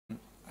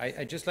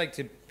I'd just like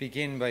to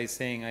begin by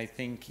saying I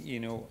think,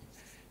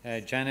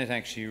 Janet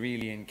actually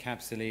really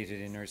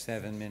encapsulated in her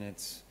 7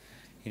 minutes,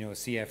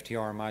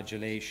 CFTR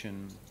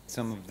modulation,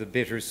 some of the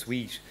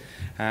bittersweet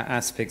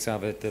aspects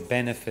of it, the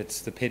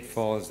benefits, the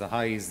pitfalls, the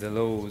highs, the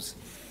lows,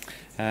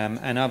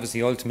 and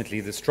obviously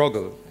ultimately the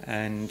struggle.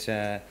 And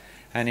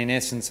in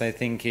essence, I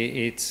think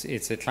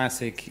it's a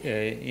classic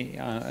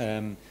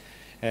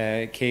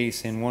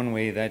case in one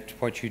way that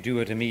what you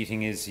do at a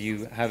meeting is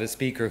you have a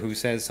speaker who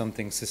says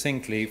something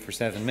succinctly for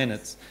 7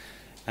 minutes,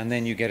 and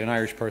then you get an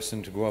Irish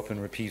person to go up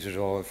and repeat it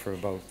all for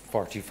about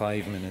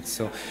 45 minutes.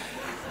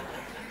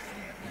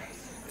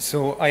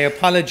 So I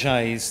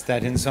apologize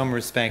that in some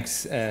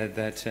respects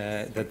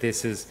that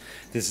this is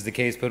the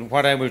case, but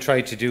what I will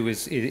try to do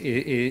is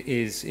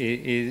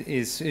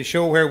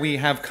show where we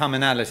have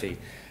commonality.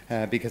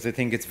 Because I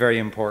think it's very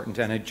important,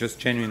 and I'd just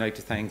genuinely like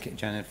to thank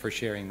Janet for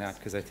sharing that,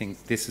 because I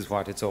think this is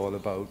what it's all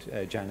about,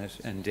 Janet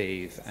and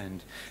Dave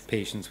and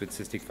patients with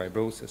cystic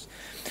fibrosis.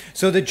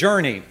 So the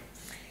journey,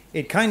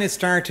 it kind of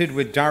started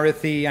with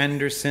Dorothy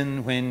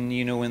Anderson when,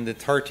 in the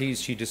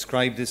 30s, she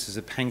described this as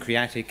a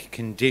pancreatic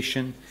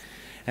condition.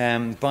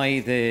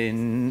 By the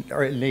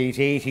late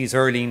 80s,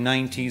 early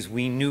 90s,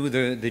 we knew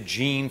the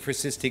gene for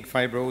cystic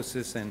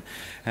fibrosis,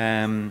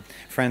 and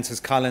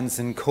Francis Collins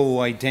and co.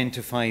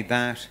 identified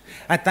that.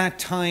 At that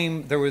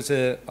time, there was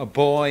a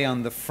boy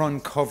on the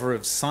front cover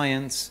of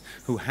Science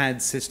who had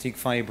cystic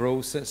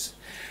fibrosis.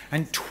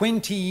 And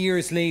 20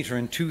 years later,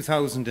 in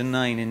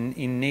 2009,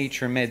 in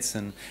Nature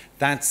Medicine,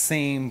 that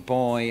same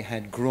boy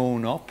had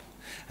grown up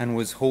and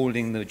was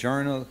holding the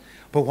journal.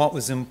 But what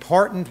was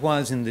important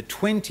was in the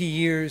 20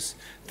 years,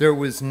 there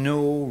was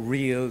no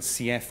real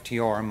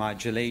CFTR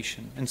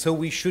modulation. And so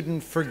we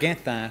shouldn't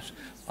forget that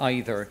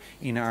either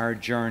in our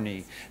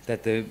journey,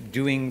 that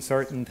doing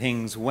certain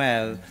things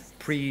well,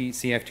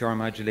 pre-CFTR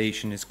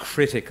modulation is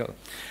critical.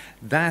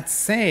 That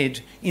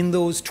said, in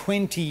those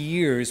 20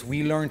 years,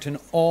 we learned an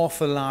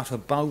awful lot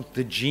about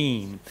the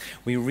gene.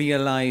 We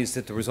realized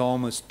that there was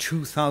almost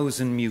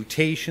 2,000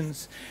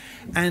 mutations,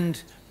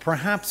 and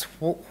perhaps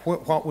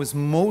what was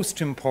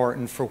most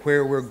important for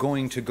where we're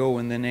going to go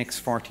in the next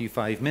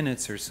 45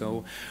 minutes or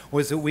so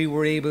was that we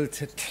were able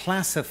to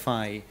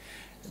classify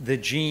the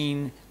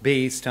gene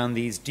based on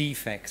these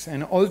defects.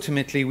 And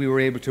ultimately, we were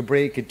able to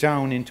break it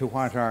down into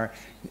what are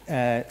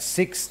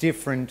 6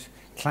 different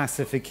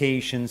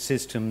classification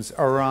systems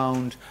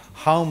around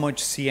how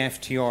much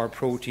CFTR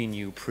protein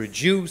you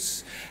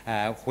produce,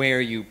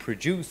 where you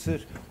produce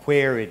it,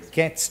 where it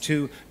gets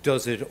to,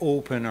 does it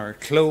open or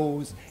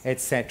close,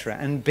 etc.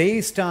 And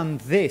based on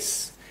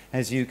this,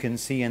 as you can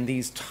see, and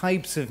these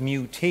types of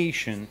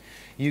mutation,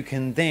 you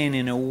can then,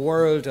 in a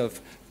world of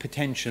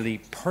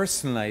potentially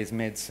personalized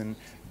medicine,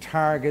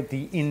 target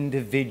the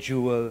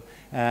individual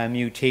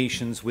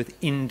mutations with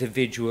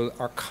individual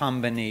or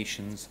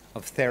combinations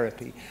of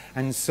therapy.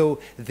 And so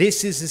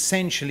this is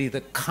essentially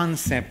the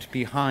concept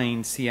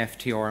behind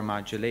CFTR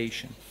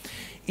modulation.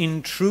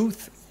 In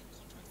truth,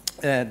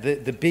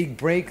 the big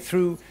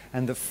breakthrough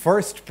and the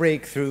first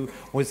breakthrough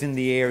was in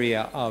the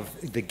area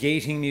of the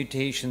gating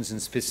mutations, and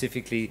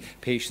specifically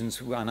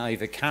patients on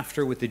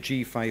ivacaftor with the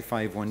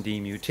G551D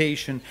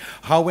mutation.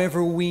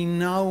 However, we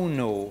now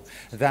know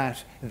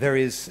that there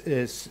is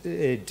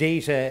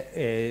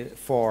data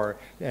for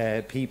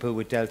people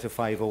with delta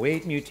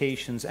 508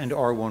 mutations and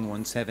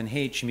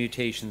R117H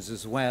mutations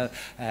as well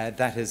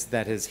that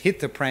has hit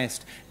the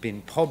press,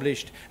 been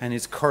published, and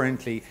is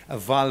currently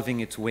evolving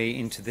its way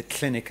into the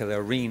clinical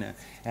arena.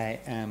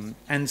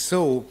 And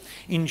so,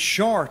 in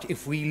short,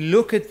 if we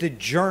look at the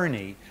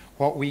journey,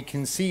 what we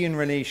can see in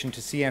relation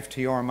to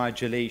CFTR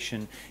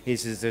modulation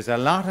is there's a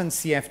lot on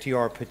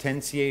CFTR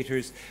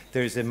potentiators,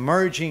 there's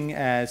emerging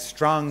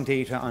strong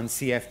data on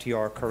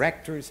CFTR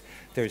correctors,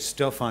 there's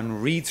stuff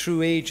on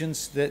read-through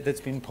agents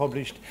that's been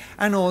published,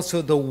 and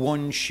also the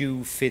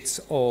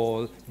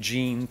one-shoe-fits-all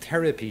gene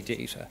therapy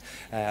data,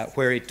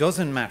 where it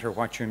doesn't matter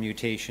what your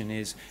mutation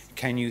is,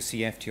 can you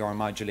CFTR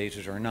modulate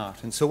it or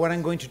not? And so what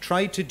I'm going to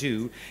try to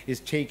do is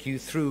take you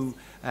through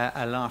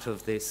a lot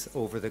of this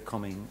over the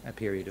coming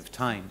period of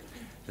time.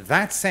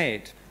 That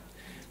said,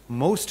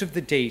 most of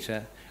the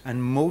data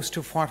and most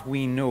of what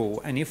we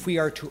know, and if we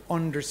are to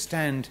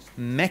understand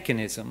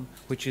mechanism,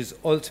 which is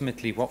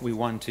ultimately what we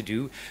want to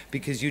do,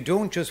 because you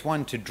don't just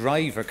want to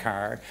drive a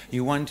car,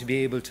 you want to be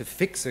able to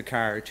fix a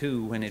car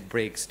too when it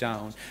breaks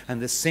down,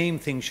 and the same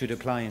thing should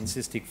apply in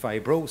cystic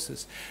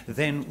fibrosis,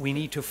 then we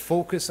need to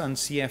focus on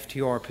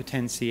CFTR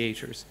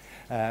potentiators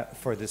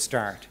for the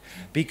start,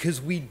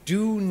 because we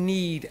do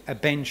need a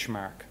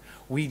benchmark.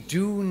 We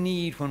do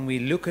need, when we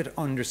look at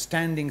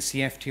understanding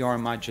CFTR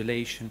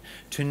modulation,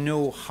 to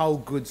know how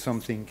good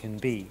something can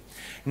be.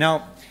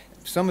 Now,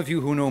 some of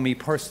you who know me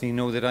personally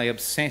know that I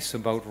obsess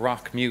about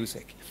rock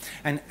music.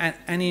 And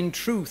in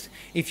truth,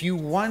 if you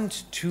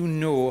want to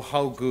know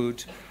how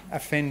good a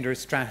Fender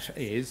Strat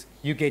is,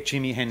 you get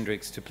Jimi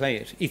Hendrix to play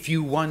it. If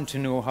you want to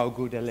know how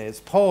good a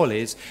Les Paul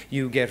is,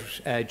 you get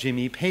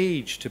Jimmy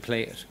Page to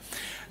play it.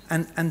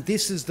 And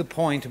this is the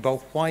point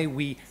about why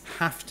we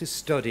have to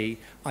study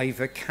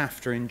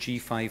ivacaftor and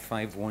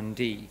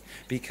G551D,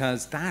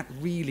 because that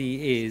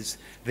really is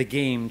the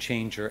game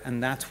changer,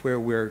 and that's where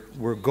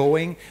we're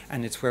going,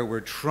 and it's where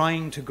we're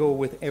trying to go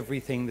with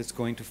everything that's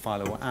going to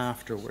follow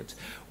afterwards.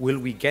 Will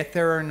we get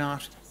there or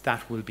not?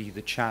 That will be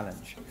the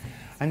challenge.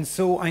 And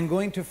so I'm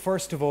going to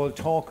first of all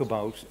talk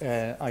about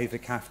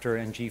ivacaftor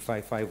and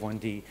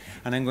G551D,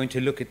 and I'm going to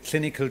look at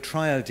clinical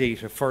trial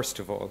data first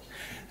of all.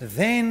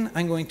 Then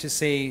I'm going to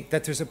say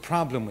that there's a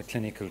problem with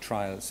clinical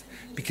trials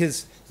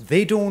because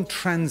they don't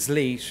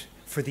translate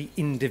for the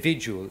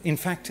individual. In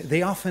fact,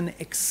 they often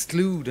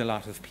exclude a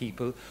lot of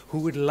people who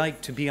would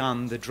like to be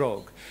on the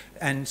drug,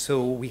 and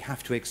so we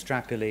have to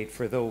extrapolate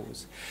for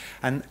those.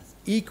 And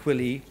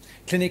equally,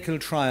 clinical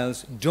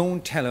trials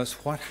don't tell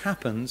us what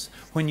happens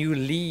when you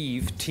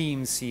leave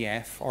Team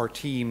CF or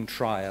Team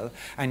Trial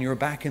and you're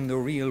back in the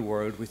real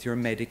world with your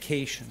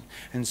medication.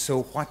 And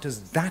so what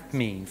does that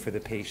mean for the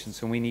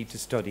patients? And we need to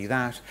study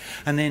that.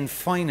 And then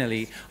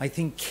finally, I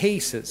think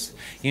cases.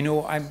 You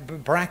know,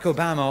 Barack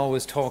Obama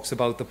always talks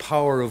about the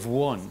power of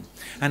one.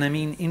 And I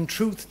mean, in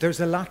truth, there's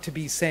a lot to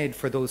be said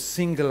for those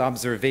single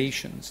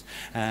observations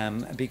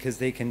because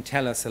they can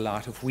tell us a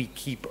lot if we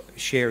keep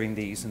sharing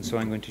these. And so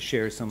I'm going to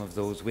share some of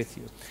those with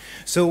you.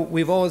 So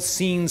we've all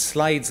seen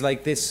slides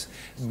like this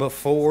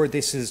before.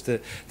 This is the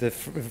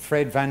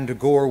Fred van der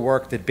Goor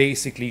work that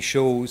basically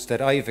shows that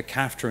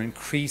ivacaftor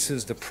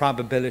increases the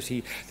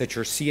probability that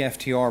your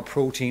CFTR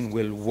protein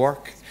will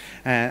work.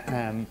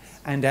 And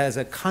as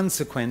a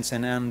consequence,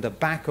 and on the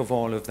back of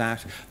all of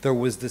that, there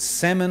was the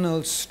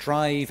seminal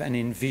STRIVE and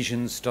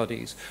ENVISION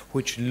studies,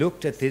 which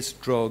looked at this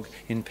drug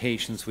in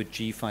patients with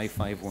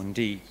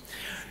G551D.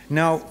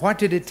 Now, what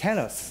did it tell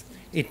us?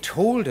 It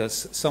told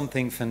us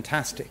something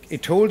fantastic.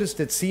 It told us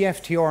that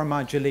CFTR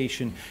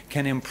modulation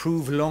can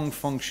improve lung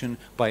function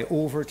by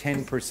over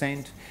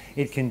 10%.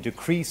 It can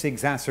decrease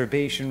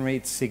exacerbation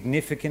rates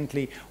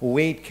significantly.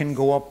 Weight can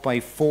go up by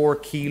 4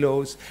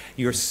 kilos.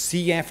 Your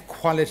CF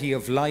quality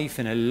of life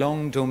in a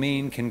lung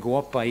domain can go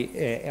up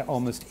by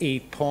almost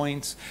 8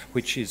 points,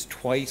 which is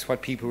twice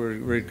what people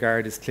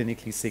regard as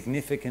clinically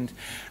significant.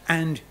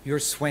 And your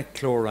sweat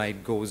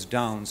chloride goes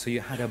down, so you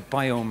had a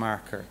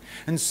biomarker.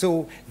 And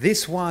so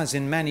this was,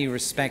 in many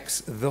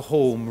respects, the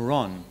home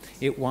run.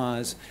 It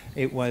was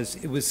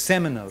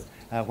seminal.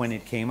 When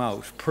it came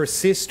out.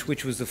 PERSIST,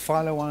 which was the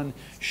follow-on,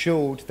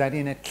 showed that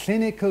in a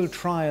clinical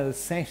trial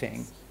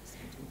setting,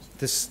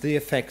 the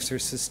effects are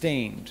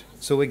sustained.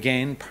 So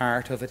again,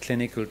 part of a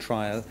clinical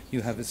trial,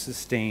 you have a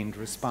sustained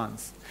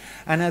response.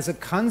 And as a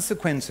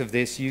consequence of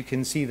this, you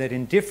can see that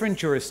in different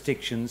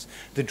jurisdictions,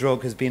 the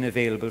drug has been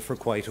available for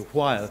quite a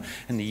while.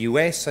 In the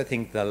US, I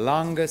think the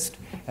longest.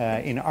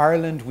 In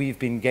Ireland, we've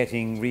been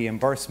getting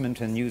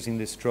reimbursement and using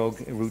this drug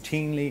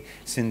routinely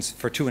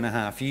for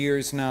 2.5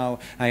 years now.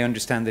 I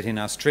understand that in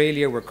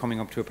Australia, we're coming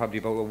up to probably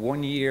about a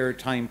 1-year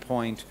time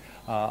point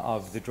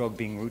of the drug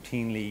being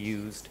routinely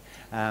used.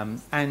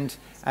 And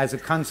as a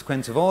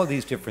consequence of all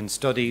these different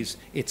studies,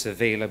 it's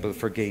available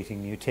for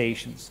gating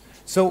mutations.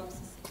 So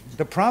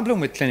the problem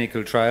with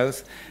clinical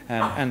trials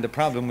and the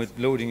problem with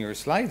loading your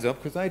slides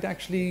up, because I'd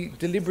actually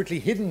deliberately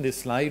hidden this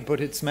slide, but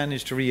it's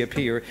managed to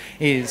reappear,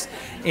 is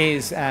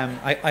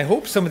I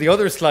hope some of the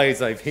other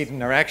slides I've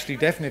hidden are actually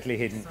definitely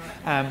hidden.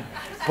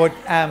 But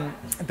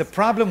the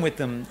problem with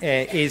them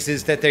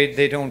is that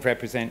they don't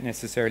represent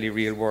necessarily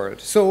real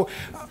world. So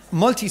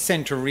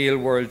multi-center real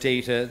world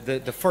data,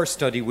 the first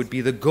study would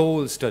be the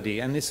GOAL study,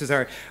 and this is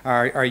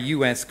our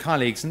US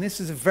colleagues, and this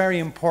is a very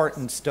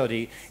important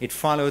study. It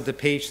followed the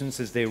patients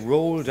as they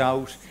rolled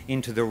out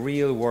into the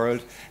real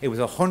world. It was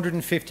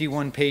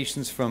 151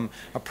 patients from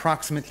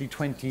approximately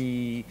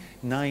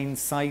 29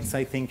 sites,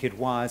 I think it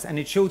was, and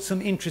it showed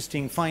some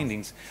interesting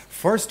findings.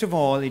 First of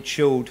all, it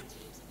showed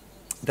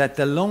that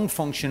the lung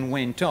function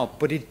went up,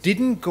 but it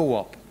didn't go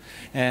up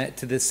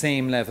to the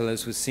same level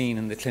as was seen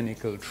in the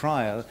clinical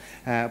trial.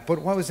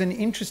 But what was an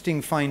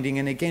interesting finding,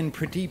 and again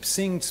Pradeep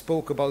Singh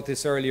spoke about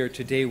this earlier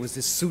today, was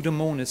the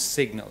Pseudomonas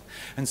signal.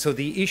 And so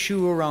the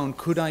issue around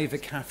could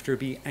ivacaftor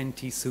be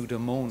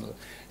anti-Pseudomonal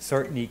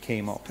certainly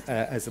came up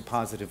as a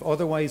positive.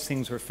 Otherwise,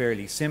 things were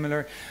fairly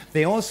similar.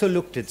 They also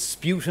looked at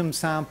sputum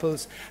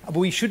samples, but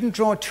we shouldn't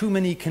draw too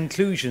many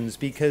conclusions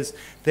because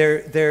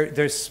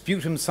their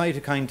sputum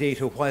cytokine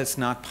data, whilst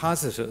not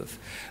positive,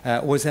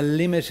 was a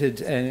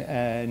limited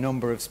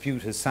number of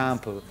sputum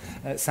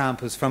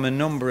samples from a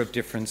number of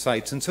different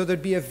sites. And so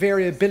there'd be a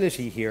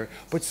variability here,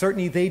 but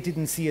certainly they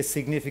didn't see a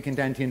significant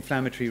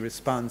anti-inflammatory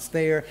response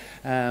there.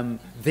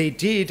 They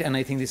did, and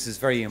I think this is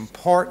very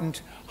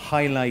important,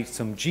 highlight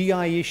some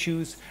GI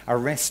issues, a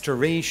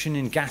restoration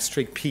in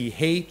gastric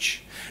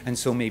pH, and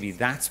so maybe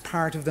that's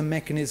part of the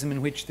mechanism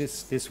in which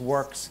this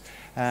works.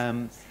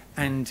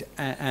 and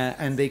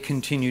they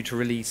continue to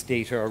release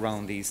data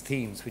around these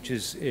themes, which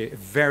is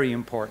very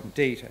important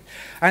data.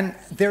 And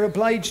they're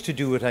obliged to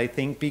do it, I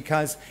think,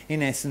 because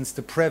in essence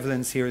the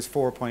prevalence here is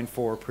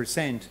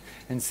 4.4%,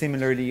 and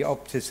similarly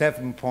up to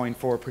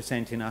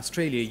 7.4% in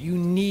Australia. You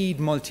need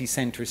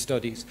multi-center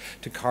studies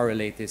to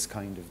correlate this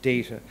kind of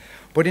data.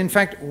 But in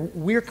fact,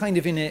 we're kind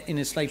of in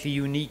a slightly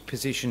unique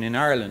position in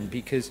Ireland,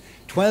 because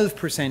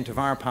 12% of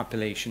our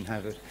population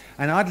have it.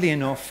 And oddly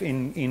enough,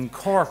 in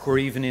Cork, we're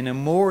even in a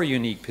more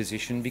unique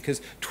position,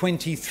 because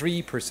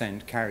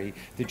 23% carry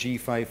the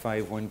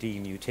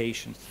G551D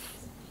mutation.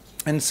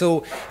 And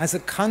so, as a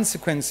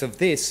consequence of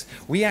this,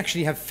 we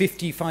actually have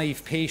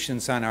 55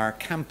 patients on our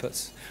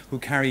campus who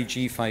carry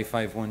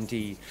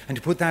G551D. And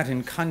to put that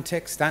in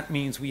context, that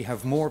means we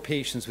have more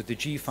patients with the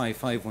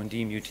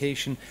G551D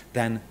mutation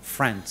than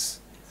France.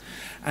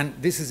 And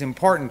this is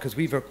important because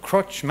we have a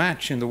crutch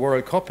match in the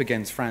World Cup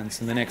against France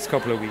in the next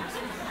couple of weeks.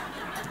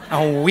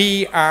 And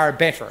we are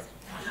better.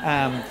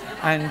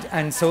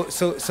 So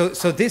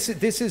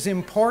this is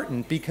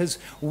important, because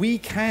we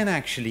can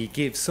actually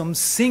give some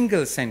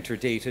single center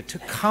data to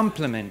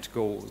complement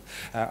goal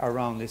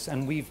around this.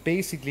 And we've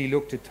basically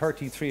looked at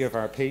 33 of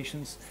our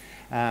patients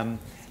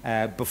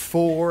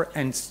before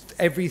and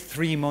every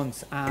 3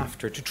 months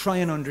after, to try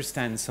and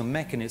understand some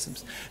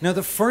mechanisms. Now,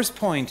 the first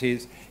point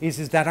is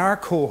that our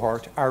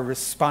cohort are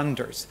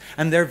responders,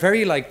 and they're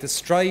very like the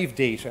STRIVE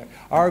data.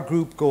 Our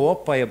group go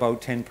up by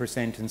about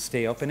 10% and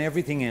stay up, and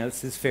everything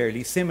else is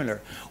fairly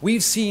similar.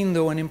 We've seen,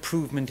 though, an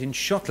improvement in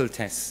shuttle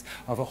tests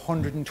of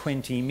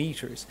 120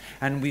 meters,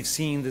 and we've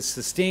seen the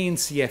sustained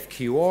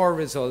CFTR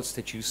results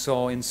that you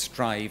saw in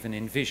STRIVE and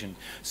ENVISION.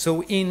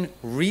 So in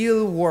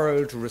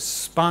real-world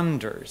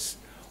responders,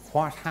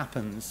 what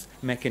happens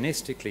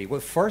mechanistically? Well,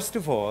 first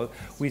of all,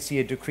 we see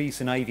a decrease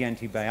in IV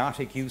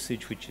antibiotic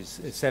usage, which is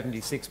a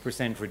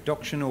 76%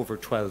 reduction over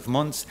 12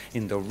 months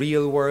in the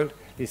real world.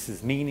 This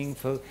is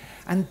meaningful.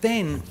 And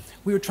then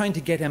we were trying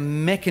to get a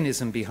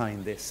mechanism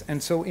behind this.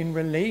 And so in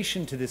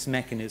relation to this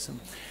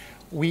mechanism,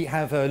 we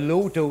have a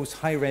low-dose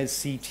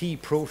high-res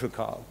CT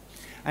protocol.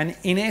 And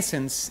in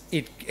essence,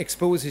 it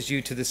exposes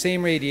you to the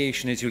same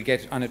radiation as you'll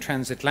get on a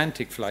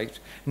transatlantic flight,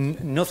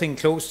 nothing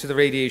close to the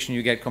radiation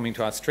you get coming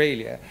to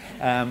Australia.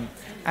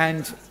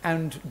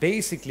 And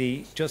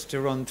basically, just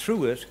to run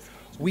through it,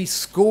 we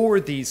score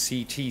these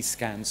CT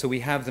scans. So we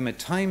have them at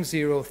time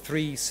 0,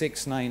 3,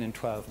 6, 9, and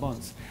 12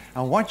 months.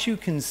 And what you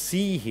can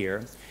see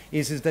here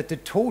is that the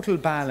total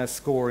BALA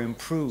score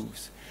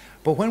improves.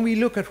 But when we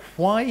look at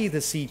why the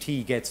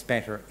CT gets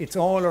better, it's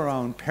all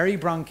around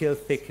peribronchial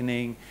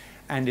thickening,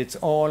 and it's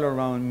all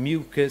around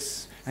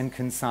mucus and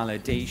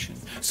consolidation.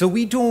 So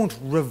we don't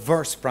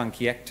reverse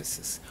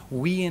bronchiectasis.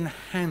 We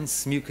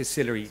enhance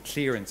mucociliary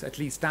clearance. At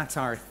least that's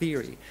our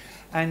theory.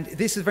 And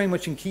this is very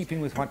much in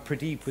keeping with what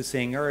Pradeep was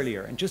saying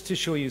earlier. And just to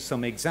show you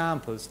some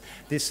examples,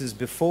 this is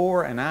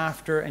before and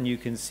after, and you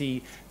can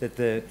see that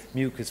the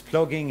mucus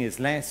plugging is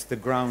less, the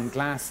ground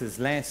glass is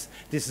less.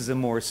 This is a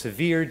more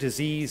severe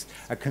disease,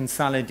 a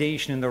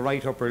consolidation in the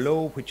right upper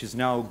lobe, which is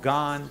now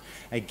gone.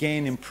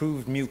 Again,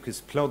 improved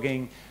mucus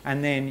plugging.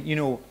 And then, you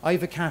know,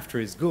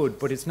 ivacaftor is good,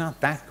 but it's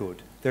not that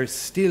good. There's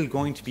still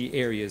going to be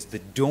areas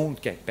that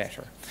don't get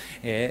better,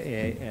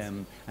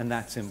 and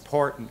that's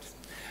important.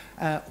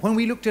 When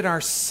we looked at our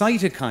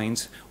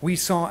cytokines, we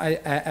saw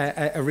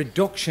a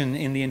reduction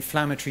in the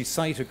inflammatory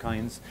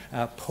cytokines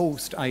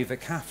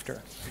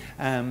post-ivacaftor.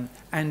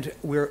 And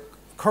we're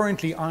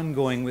currently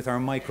ongoing with our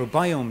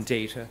microbiome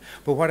data.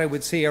 But what I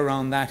would say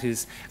around that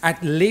is,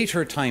 at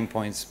later time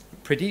points,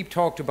 Pradeep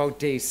talked about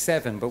day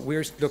 7, but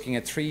we're looking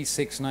at 3,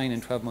 6, 9,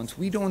 and 12 months.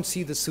 We don't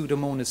see the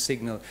Pseudomonas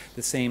signal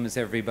the same as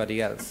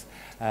everybody else.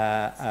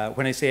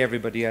 When I say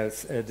everybody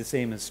else, the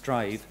same as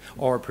STRIVE,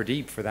 or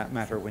Pradeep for that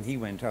matter, when he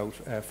went out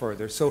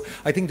further. So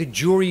I think the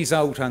jury's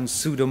out on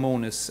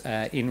Pseudomonas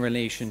in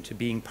relation to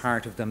being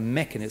part of the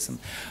mechanism.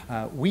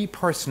 We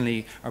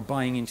personally are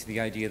buying into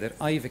the idea that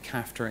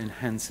ivacaftor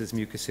enhances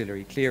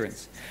mucociliary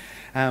clearance.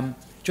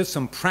 Just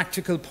some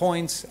practical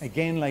points,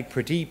 again, like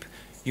Pradeep.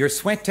 Your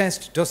sweat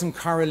test doesn't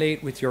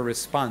correlate with your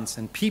response,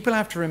 and people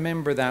have to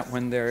remember that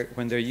when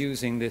they're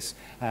using this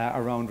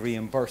around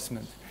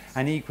reimbursement.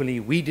 And equally,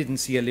 we didn't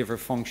see a liver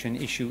function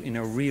issue in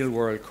a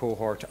real-world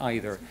cohort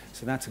either,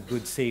 so that's a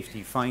good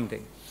safety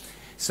finding.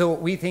 So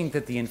we think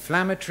that the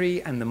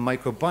inflammatory and the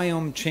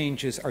microbiome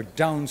changes are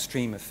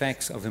downstream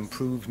effects of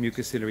improved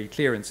mucociliary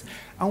clearance.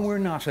 And we're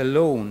not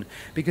alone,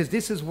 because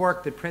this is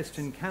work that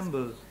Preston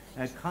Campbell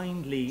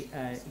kindly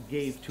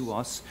gave to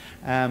us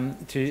from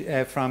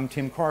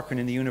Tim Corcoran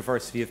in the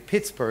University of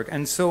Pittsburgh.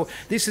 And so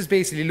this is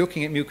basically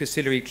looking at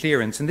mucociliary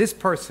clearance. And this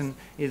person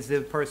is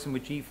the person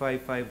with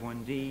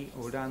G551D.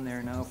 Hold on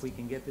there now, if we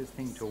can get this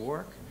thing to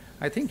work.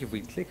 I think if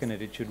we click on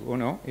it, it should, oh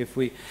no, if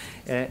we,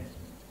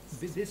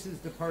 this is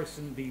the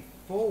person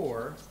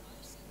before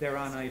they're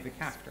on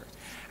ivacaftor.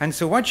 And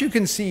so what you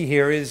can see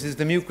here is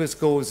the mucus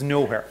goes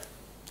nowhere.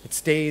 It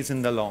stays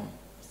in the lung.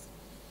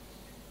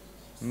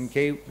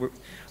 Okay.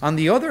 On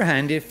the other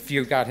hand, if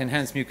you've got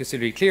enhanced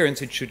mucociliary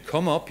clearance, it should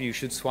come up, you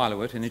should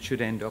swallow it, and it should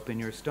end up in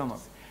your stomach.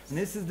 And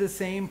this is the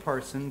same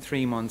person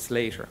 3 months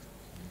later.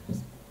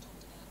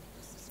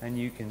 And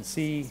you can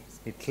see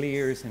it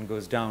clears and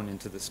goes down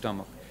into the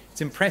stomach. It's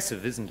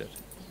impressive, isn't it?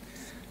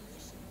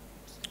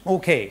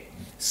 Okay,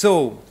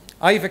 so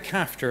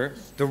ivacaftor,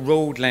 the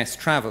road less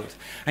traveled.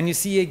 And you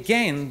see,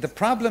 again, the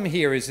problem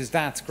here is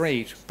that's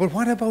great, but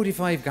what about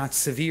if I've got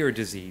severe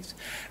disease?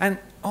 And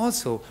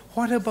also,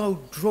 what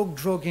about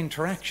drug-drug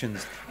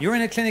interactions? You're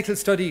in a clinical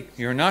study,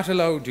 you're not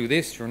allowed to do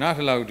this, you're not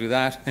allowed to do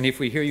that, and if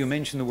we hear you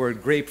mention the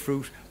word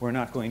grapefruit, we're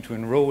not going to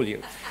enroll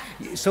you.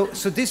 So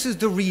this is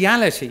the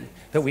reality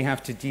that we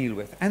have to deal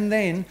with. And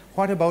then,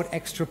 what about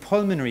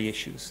extrapulmonary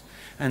issues?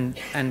 And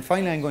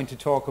finally, I'm going to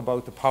talk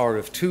about the power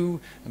of two.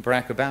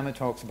 Barack Obama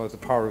talks about the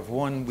power of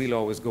one. We'll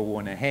always go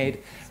one ahead,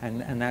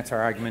 and that's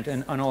our argument,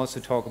 and also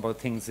talk about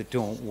things that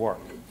don't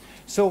work.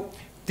 So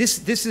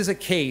this is a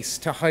case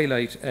to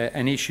highlight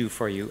an issue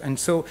for you. And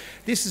so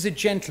this is a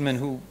gentleman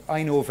who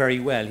I know very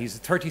well. He's a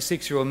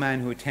 36-year-old man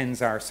who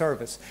attends our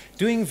service,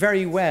 doing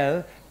very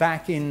well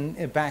back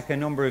a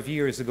number of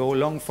years ago,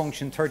 lung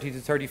function 30 to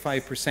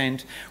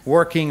 35%,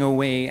 working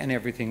away, and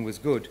everything was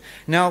good.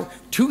 Now,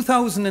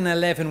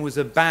 2011 was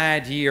a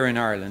bad year in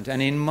Ireland, and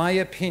in my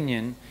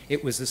opinion,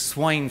 it was a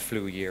swine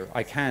flu year.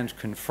 I can't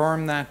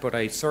confirm that, but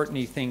I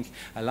certainly think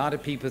a lot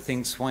of people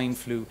think swine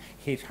flu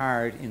hit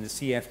hard in the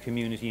CF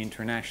community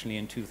internationally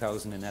in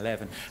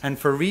 2011. And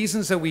for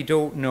reasons that we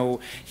don't know,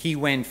 he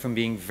went from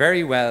being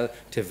very well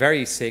to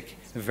very sick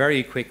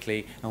very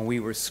quickly, and we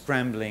were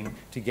scrambling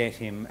to get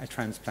him a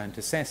transplant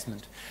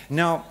assessment.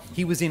 Now,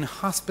 he was in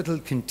hospital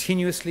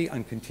continuously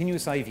on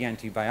continuous IV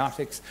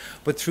antibiotics,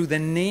 but through the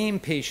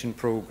named patient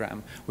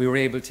program, we were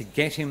able to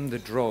get him the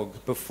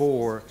drug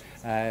before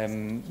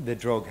the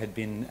drug had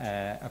been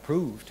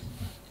approved.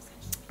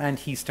 And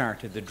he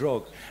started the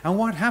drug. And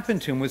what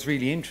happened to him was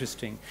really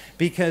interesting,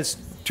 because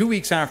 2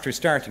 weeks after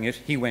starting it,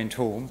 he went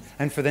home,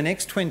 and for the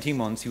next 20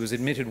 months, he was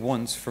admitted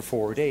once for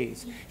 4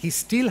 days. He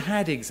still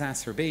had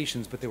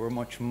exacerbations, but they were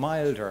much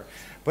milder.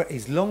 But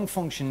his lung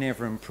function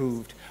never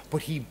improved,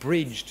 but he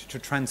bridged to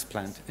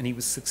transplant, and he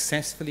was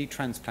successfully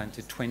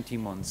transplanted 20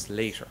 months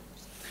later.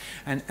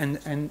 And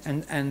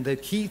the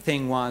key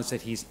thing was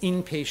that his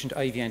inpatient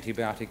IV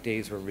antibiotic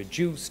days were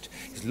reduced,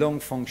 his lung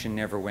function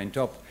never went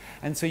up.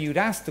 And so you'd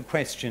ask the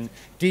question,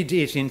 did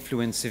it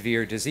influence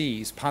severe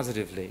disease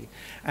positively?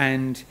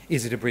 And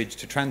is it a bridge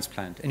to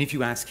transplant? And if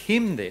you ask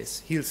him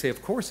this, he'll say,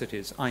 of course it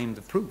is, I'm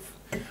the proof.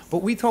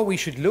 But we thought we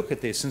should look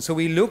at this, and so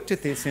we looked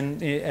at this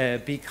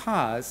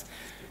because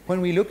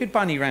when we look at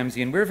Bonnie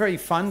Ramsey, and we're very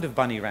fond of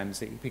Bonnie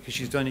Ramsey because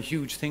she's done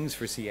huge things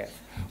for CF,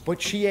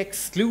 but she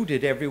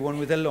excluded everyone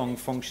with a lung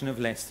function of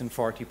less than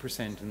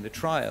 40% in the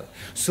trial.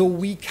 So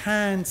we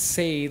can't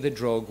say the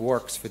drug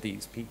works for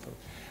these people.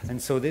 And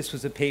so this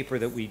was a paper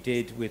that we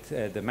did with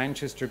the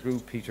Manchester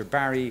group, Peter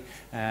Barry,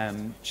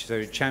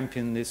 sort of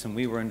championed this, and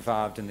we were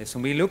involved in this.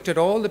 And we looked at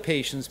all the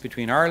patients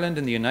between Ireland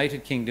and the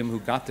United Kingdom who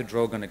got the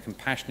drug on a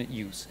compassionate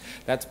use.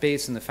 That's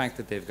based on the fact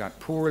that they've got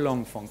poor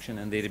lung function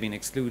and they'd have been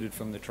excluded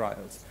from the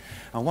trials.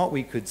 And what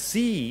we could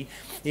see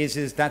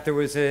is that there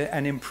was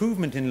an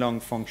improvement in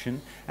lung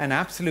function, an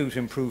absolute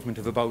improvement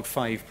of about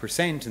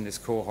 5% in this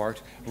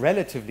cohort,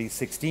 relatively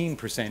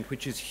 16%,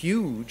 which is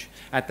huge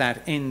at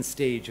that end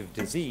stage of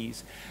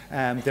disease.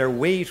 Their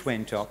weight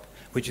went up,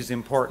 which is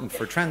important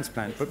for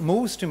transplant, but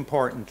most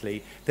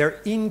importantly, their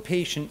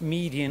inpatient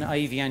median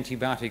IV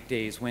antibiotic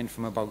days went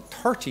from about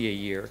 30 a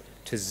year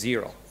to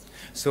 0.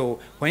 So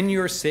when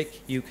you're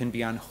sick, you can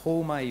be on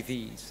home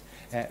IVs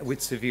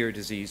with severe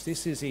disease.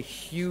 This is a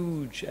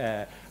huge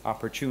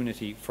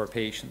opportunity for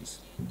patients.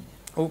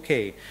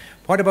 Okay,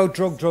 what about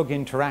drug-drug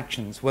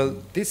interactions?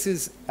 Well, this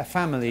is a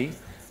family.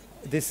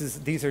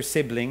 These are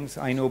siblings.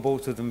 I know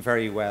both of them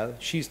very well.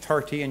 She's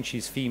 30 and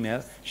she's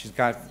female. She's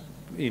got,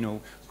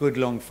 good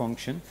lung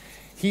function.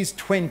 He's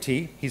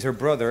 20, he's her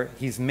brother,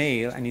 he's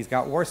male, and he's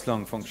got worse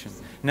lung function.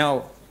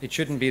 Now, it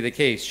shouldn't be the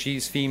case.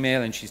 She's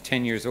female and she's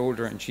 10 years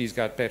older and she's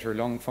got better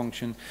lung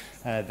function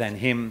than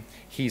him.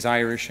 He's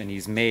Irish and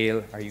he's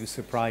male. Are you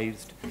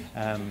surprised?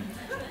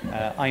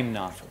 I'm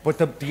not.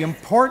 But the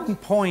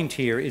important point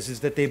here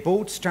is that they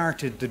both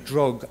started the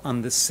drug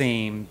on the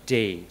same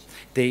day.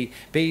 They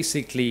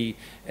basically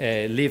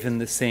live in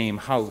the same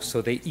house,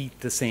 so they eat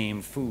the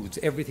same foods.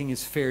 Everything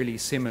is fairly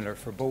similar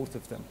for both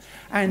of them.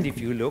 And if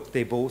you look,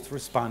 they both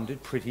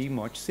responded pretty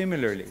much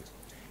similarly,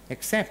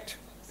 except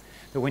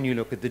that when you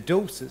look at the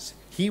doses,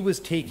 he was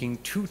taking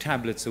 2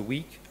 tablets a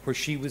week, where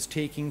she was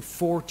taking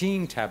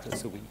 14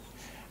 tablets a week.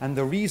 And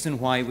the reason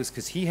why was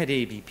because he had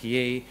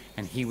ABPA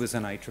and he was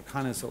on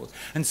itraconazole.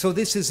 And so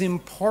this is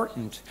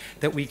important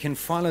that we can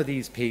follow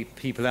these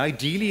people.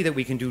 Ideally, that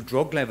we can do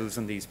drug levels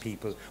on these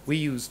people. We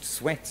used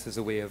sweats as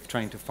a way of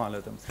trying to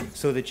follow them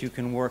so that you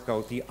can work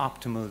out the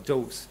optimal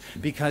dose.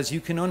 Because you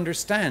can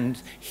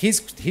understand,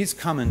 his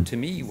comment to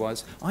me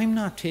was, I'm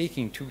not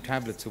taking 2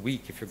 tablets a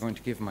week if you're going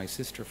to give my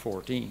sister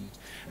 14.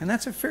 And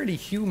that's a fairly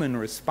human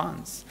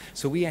response.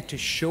 So we had to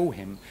show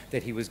him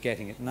that he was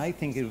getting it. And I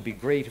think it would be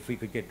great if we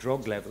could get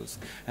drug levels,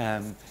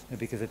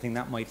 because I think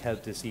that might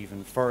help this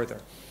even further.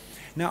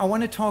 Now, I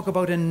want to talk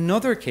about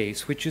another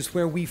case, which is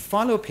where we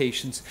follow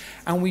patients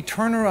and we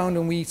turn around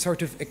and we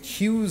sort of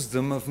accuse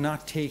them of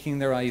not taking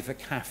their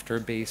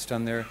ivacaftor based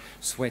on their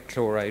sweat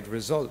chloride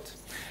result.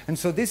 And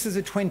so this is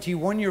a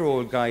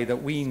 21-year-old guy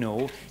that we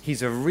know.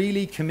 He's a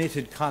really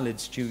committed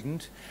college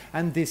student,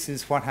 and this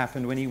is what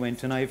happened when he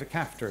went on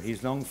ivacaftor.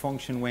 His lung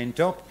function went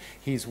up,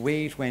 his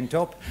weight went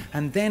up,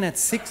 and then at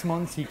 6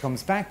 months he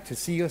comes back to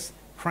see us,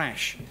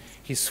 crash.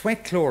 His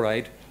sweat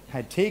chloride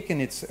had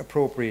taken its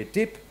appropriate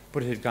dip,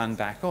 but it had gone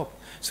back up.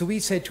 So we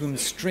said to him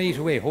straight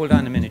away, hold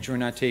on a minute, you're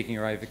not taking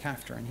your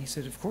ivacaftor. And he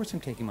said, of course I'm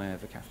taking my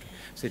ivacaftor.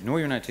 I said, no,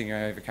 you're not taking your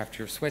ivacaftor,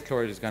 your sweat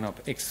chloride has gone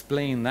up.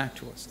 Explain that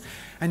to us.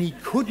 And he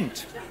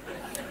couldn't.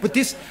 But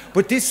this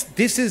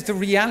is the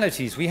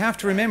realities. We have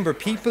to remember,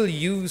 people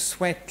use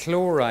sweat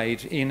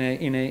chloride in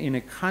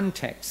a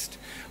context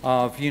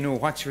of, you know,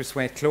 what's your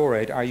sweat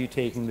chloride? Are you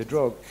taking the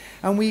drug?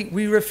 And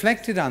we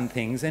reflected on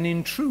things, and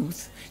in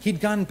truth, he'd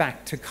gone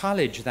back to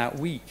college that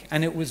week,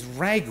 and it was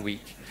rag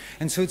week.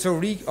 And so it's a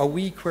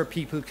week where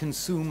people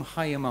consume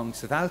high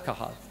amounts of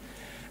alcohol.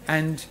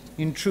 And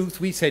in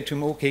truth, we said to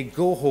him, okay,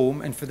 go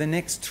home, and for the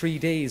next 3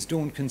 days,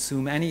 don't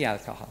consume any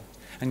alcohol,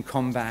 and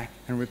come back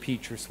and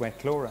repeat your sweat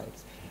chloride.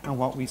 And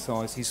what we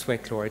saw is his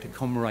sweat chloride had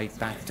come right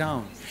back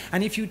down.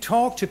 And if you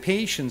talk to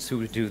patients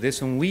who do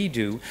this, and we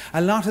do,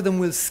 a lot of them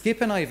will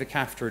skip an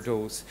ivacaftor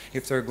dose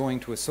if they're going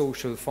to a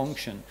social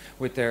function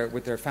with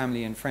their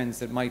family and friends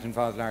that might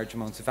involve large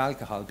amounts of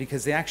alcohol,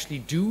 because they actually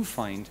do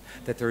find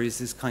that there is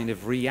this kind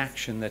of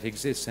reaction that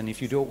exists. And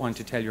if you don't want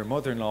to tell your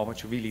mother-in-law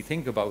what you really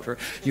think about her,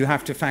 you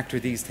have to factor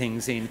these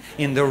things in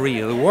the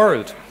real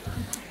world.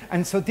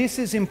 And so this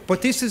is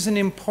an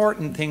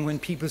important thing when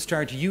people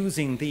start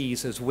using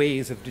these as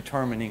ways of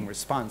determining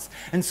response.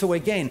 And so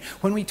again,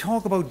 when we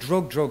talk about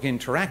drug-drug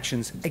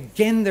interactions,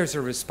 again there's a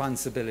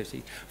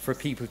responsibility for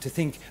people to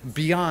think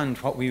beyond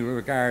what we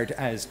regard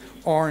as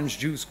orange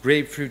juice,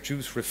 grapefruit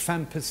juice,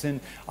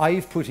 rifampicin.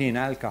 I've put in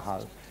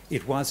alcohol.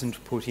 It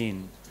wasn't put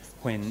in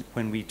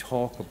when we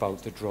talk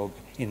about the drug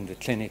in the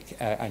clinic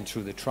and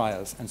through the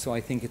trials. And so I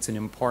think it's an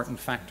important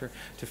factor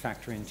to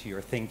factor into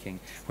your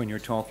thinking when you're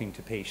talking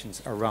to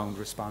patients around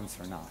response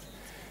or not.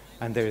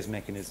 And there's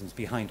mechanisms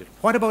behind it.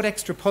 What about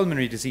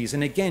extrapulmonary disease?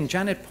 And again,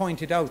 Janet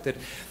pointed out that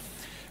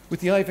with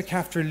the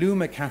ivacaftor,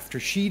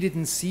 lumacaftor, she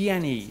didn't see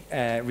any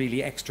really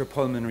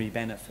extrapulmonary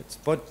benefits.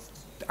 But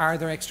are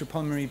there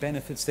extrapulmonary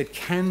benefits that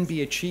can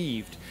be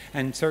achieved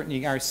and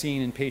certainly are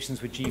seen in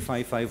patients with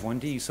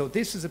G551D? So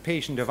this is a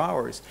patient of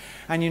ours,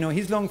 and you know,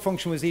 his lung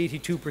function was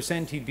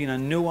 82%. He'd been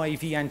on no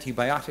IV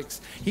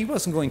antibiotics. He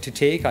wasn't going to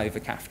take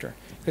ivacaftor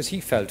because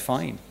he felt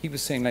fine. He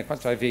was saying, like,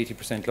 what, I have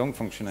 80% lung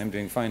function, I'm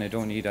doing fine, I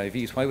don't need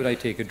IVs. Why would I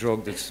take a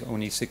drug that's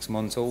only 6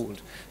 months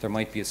old? There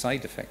might be a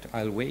side effect.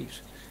 I'll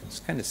wait. It's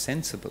kind of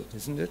sensible,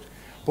 isn't it?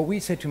 But we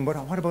said to him, but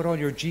what about all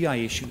your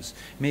GI issues?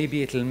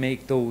 Maybe it'll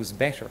make those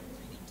better.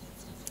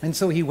 And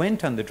so he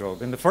went on the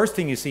drug, and the first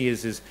thing you see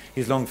is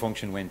his lung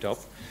function went up.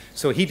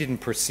 So he didn't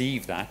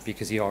perceive that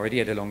because he already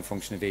had a lung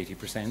function of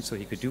 80%, so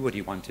he could do what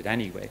he wanted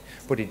anyway.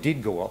 But it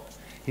did go up.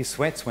 His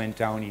sweats went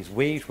down, his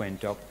weight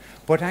went up,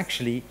 but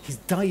actually his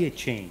diet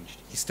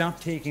changed. He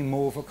stopped taking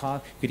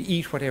Movicol, he could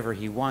eat whatever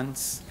he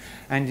wants,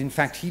 and in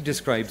fact he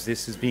describes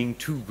this as being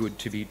too good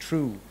to be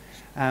true.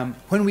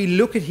 When we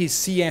look at his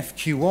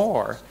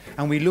CFQR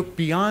and we look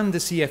beyond the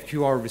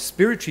CFQR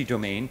respiratory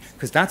domain,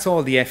 because that's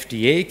all the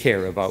FDA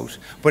care about,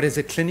 but as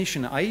a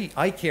clinician,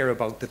 I care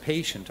about the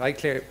patient. I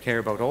care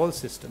about all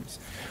systems.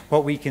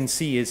 What we can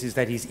see is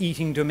that his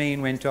eating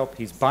domain went up,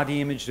 his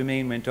body image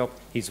domain went up,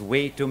 his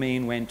weight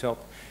domain went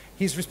up.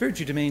 His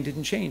respiratory domain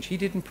didn't change. He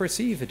didn't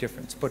perceive a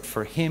difference, but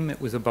for him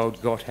it was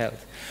about gut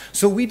health.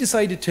 So we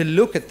decided to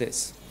look at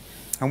this.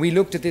 And we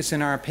looked at this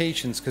in our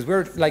patients because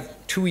we're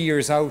like 2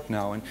 years out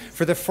now. And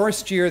for the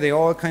first year, they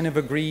all kind of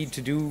agreed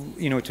to do,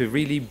 you know, to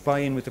really buy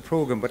in with the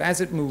program. But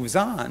as it moves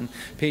on,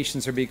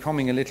 patients are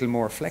becoming a little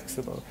more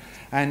flexible.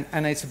 And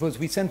I suppose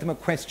we sent them a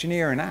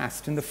questionnaire and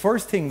asked. And the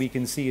first thing we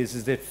can see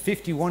is that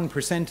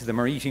 51% of them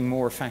are eating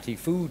more fatty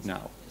food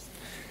now.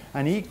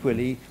 And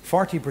equally,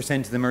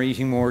 40% of them are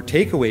eating more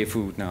takeaway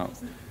food now.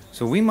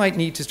 So we might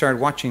need to start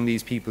watching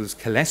these people's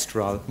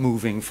cholesterol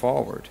moving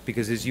forward,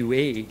 because as you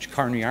age,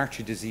 coronary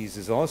artery disease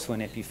is also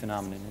an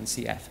epiphenomenon in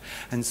CF,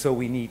 and so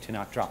we need to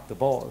not drop the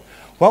ball.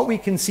 What we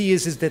can see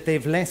is that they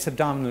have less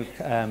abdominal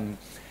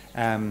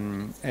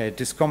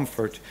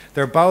discomfort.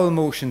 Their bowel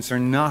motions are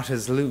not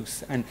as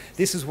loose, and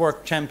this is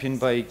work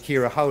championed by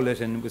Ciara Howlett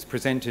and was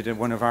presented at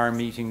one of our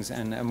meetings,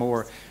 and a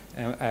more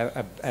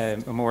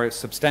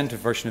substantive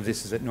version of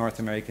this is at North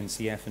American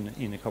CF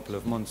in a couple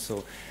of months,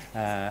 so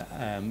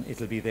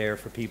it'll be there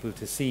for people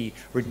to see.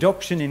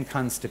 Reduction in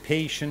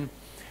constipation,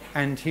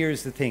 and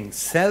here's the thing,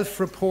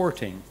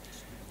 self-reporting,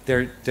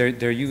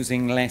 they're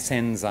using less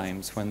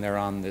enzymes when they're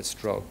on this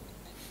drug.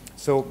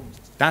 So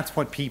that's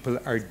what people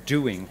are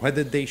doing.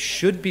 Whether they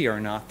should be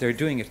or not, they're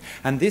doing it.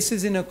 And this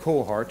is in a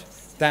cohort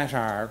that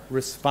are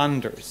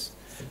responders.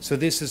 So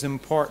this is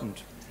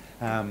important.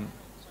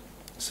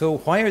 So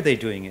why are they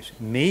doing it?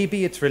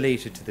 Maybe it's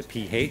related to the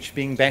pH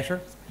being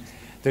better.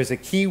 There's a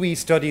Kiwi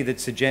study that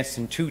suggests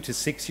in 2 to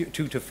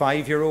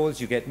 5-year-olds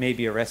you get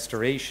maybe a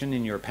restoration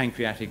in your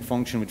pancreatic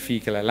function with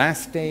fecal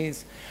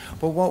elastase.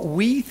 But what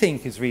we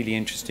think is really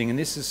interesting, and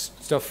this is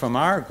stuff from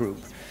our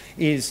group,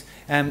 is,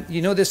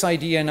 you know, this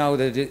idea now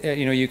that,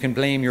 you know, you can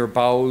blame your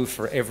bowel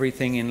for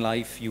everything in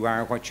life. You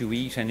are what you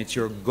eat, and it's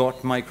your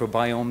gut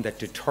microbiome that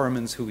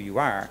determines who you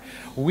are.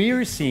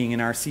 We're seeing in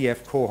our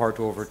CF cohort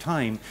over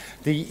time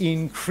the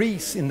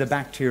increase in the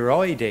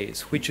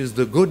Bacteroides, which is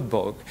the good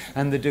bug,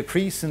 and the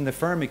decrease in the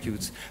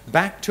Firmicutes,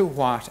 back to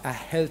what a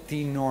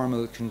healthy,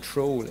 normal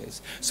control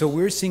is. So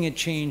we're seeing a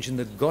change in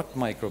the gut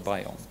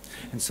microbiome.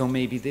 And so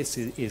maybe this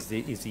is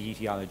the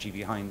etiology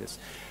behind this.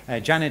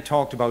 Janet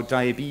talked about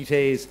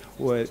diabetes.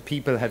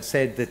 People have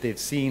said that they've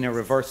seen a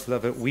reversal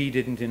of it. We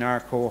didn't in our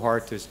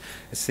cohort. There's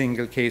a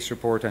single case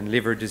report on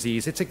liver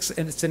disease.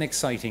 It's an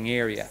exciting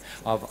area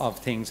of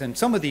things. And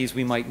some of these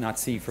we might not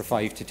see for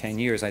 5 to 10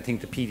 years. I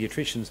think the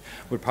pediatricians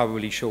would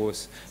probably show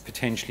us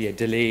potentially a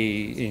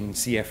delay in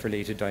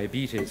CF-related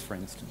diabetes, for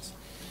instance.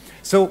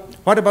 So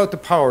what about the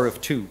power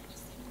of 2?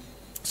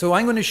 So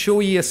I'm going to show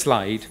you a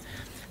slide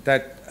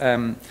that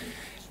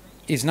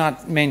is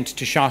not meant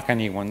to shock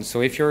anyone.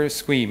 So if you're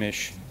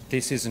squeamish,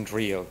 this isn't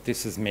real.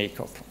 This is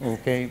makeup,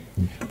 okay?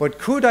 But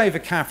could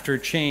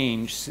ivacaftor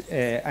change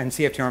and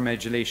CFTR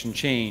modulation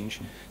change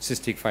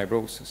cystic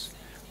fibrosis?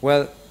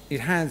 Well,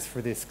 it has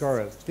for this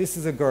girl. This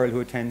is a girl who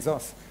attends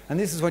us. And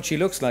this is what she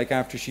looks like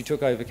after she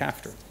took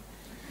ivacaftor.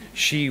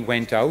 She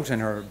went out,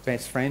 and her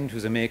best friend,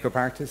 who's a makeup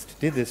artist,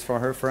 did this for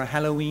her for a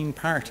Halloween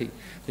party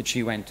that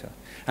she went to.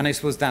 And I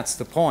suppose that's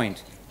the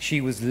point. She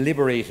was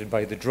liberated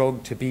by the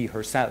drug to be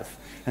herself.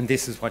 And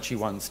this is what she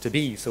wants to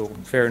be. So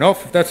fair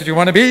enough, if that's what you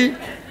want to be.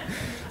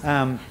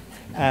 But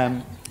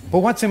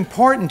what's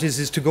important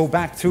is to go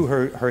back through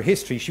her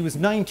history. She was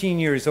 19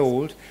 years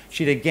old.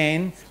 She'd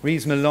again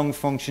reasonable lung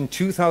function,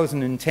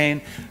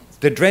 2010.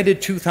 The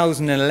dreaded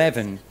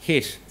 2011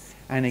 hit.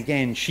 And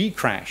again, she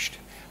crashed.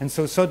 And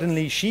so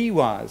suddenly she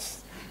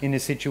was in a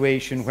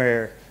situation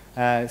where,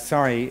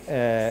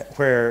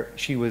 where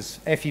she was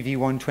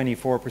FEV1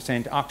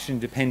 24%, oxygen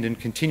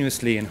dependent,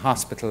 continuously in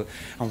hospital.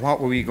 And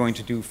what were we going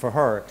to do for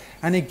her?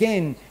 And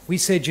again, we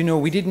said, you know,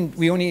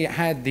 we only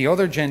had, the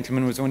other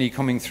gentleman was only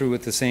coming through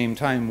at the same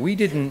time. We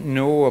didn't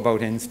know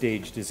about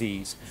end-stage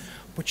disease,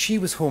 but she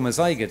was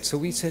homozygote. So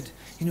we said,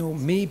 you know,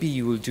 maybe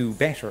you will do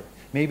better.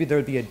 Maybe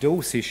there'll be a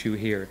dose issue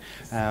here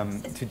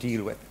to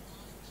deal with.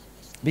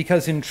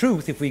 Because in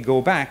truth, if we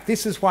go back,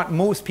 this is what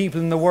most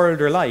people in the world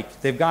are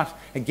like. They've got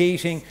a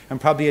gating and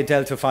probably a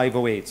delta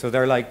 508, so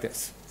they're like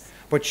this.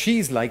 But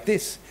she's like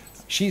this.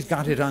 She's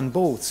got it on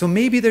both. So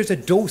maybe there's a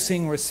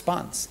dosing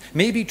response.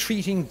 Maybe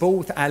treating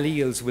both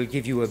alleles will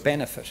give you a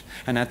benefit.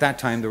 And at that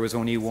time, there was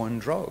only one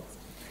drug.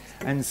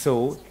 And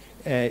so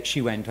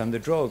she went on the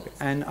drug.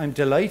 And I'm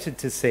delighted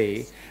to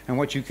say, and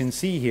what you can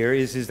see here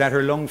is that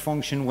her lung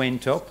function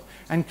went up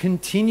and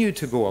continued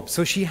to go up.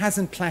 So she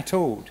hasn't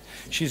plateaued.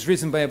 She's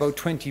risen by about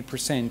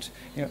 20%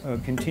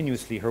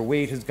 continuously. Her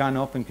weight has gone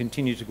up and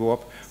continued to go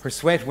up. Her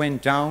sweat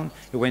went down.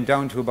 It went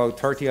down to about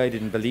 30. I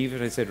didn't believe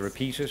it. I said,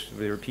 repeat it.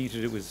 They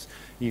repeated it, was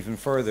even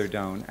further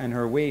down. And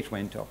her weight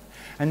went up.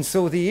 And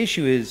so the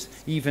issue is,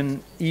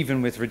 even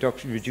with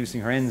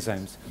reducing her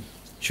enzymes,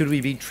 should we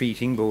be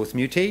treating both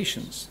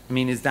mutations? I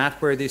mean, is that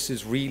where this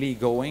is really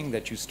going,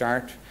 that you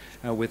start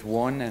with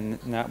one, and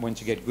once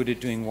you get good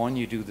at doing one,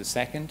 you do the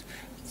second?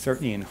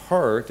 Certainly in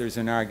her, there's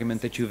an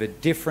argument that you have a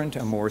different,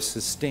 a more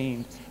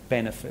sustained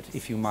benefit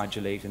if you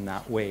modulate in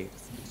that way.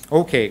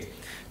 Okay,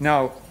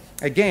 now,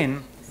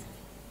 again,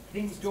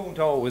 things don't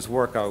always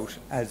work out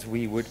as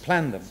we would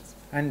plan them.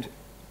 And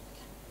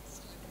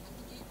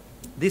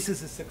this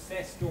is a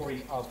success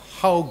story of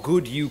how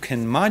good you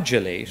can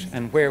modulate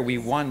and where we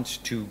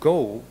want to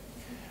go.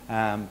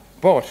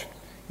 But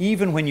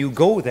even when you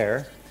go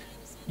there,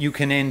 you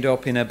can end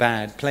up in a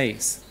bad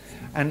place.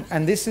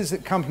 And this is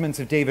compliments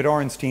of David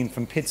Orenstein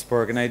from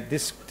Pittsburgh, and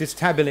this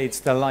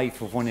tabulates the life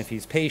of one of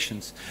his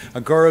patients,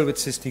 a girl with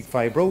cystic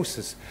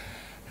fibrosis.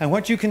 And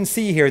what you can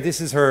see here,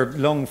 this is her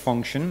lung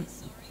function,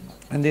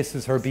 and this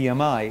is her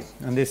BMI.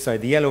 On this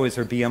side, the yellow is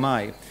her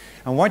BMI.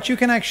 And what you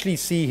can actually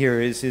see here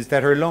is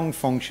that her lung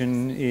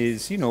function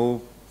is, you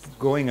know,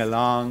 going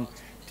along,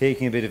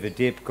 taking a bit of a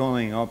dip,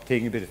 going up,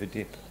 taking a bit of a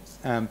dip.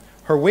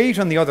 Her weight,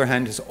 on the other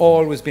hand, has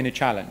always been a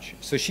challenge.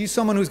 So she's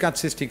someone who's got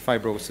cystic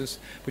fibrosis,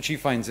 but she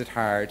finds it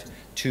hard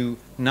to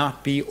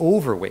not be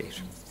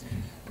overweight.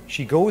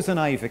 She goes on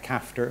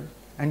ivacaftor,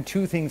 and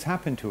two things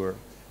happen to her.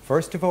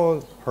 First of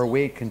all, her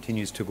weight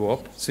continues to go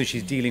up, so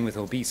she's dealing with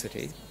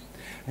obesity.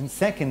 And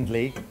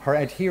secondly, her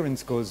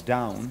adherence goes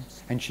down,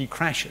 and she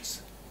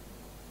crashes.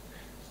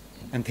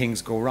 And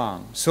things go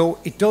wrong. So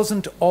it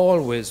doesn't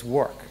always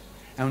work.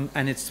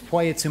 And it's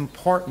why it's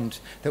important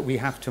that we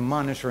have to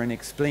monitor and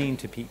explain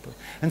to people.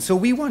 And so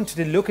we wanted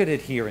to look at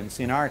adherence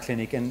in our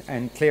clinic,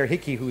 and Claire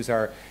Hickey, who's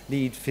our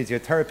lead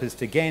physiotherapist,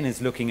 again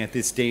is looking at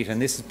this data.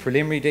 And this is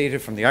preliminary data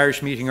from the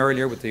Irish meeting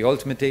earlier, with the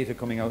ultimate data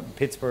coming out in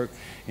Pittsburgh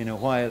in a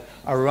while,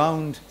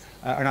 around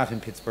or not in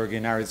Pittsburgh,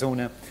 in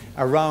Arizona,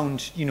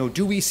 around, you know,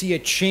 do we see a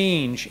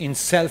change in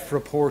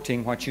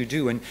self-reporting what you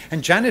do? And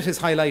Janet has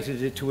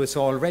highlighted it to us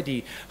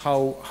already,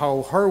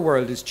 how her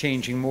world is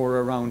changing more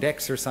around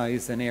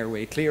exercise than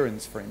airway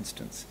clearance, for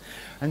instance.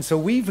 And so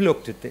we've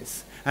looked at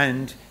this,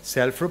 and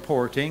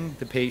self-reporting,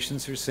 the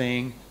patients are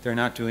saying they're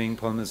not doing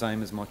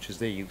pulmozyme as much as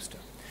they used to.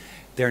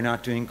 They're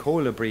not doing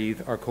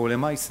Colabreathe or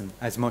colimycin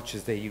as much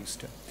as they used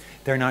to.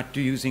 They're not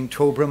using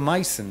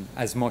tobramycin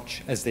as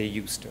much as they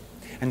used to.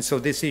 And so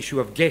this issue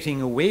of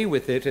getting away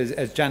with it,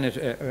 as Janet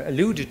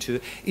alluded to,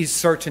 is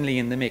certainly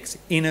in the mix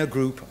in a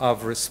group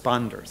of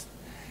responders.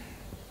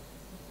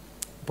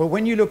 But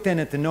when you look then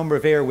at the number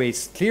of airway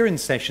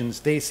clearance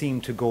sessions, they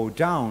seem to go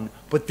down.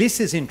 But this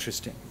is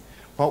interesting.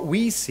 What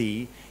we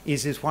see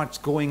is what's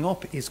going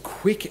up is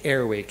quick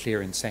airway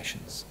clearance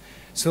sessions.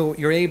 So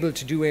you're able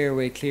to do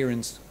airway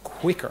clearance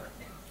quicker.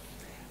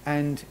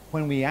 And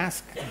when we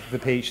ask the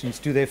patients,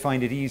 do they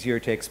find it easier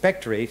to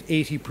expectorate,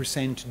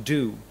 80%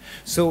 do.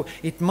 So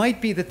it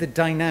might be that the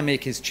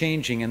dynamic is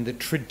changing and the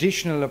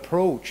traditional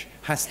approach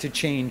has to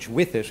change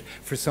with it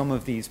for some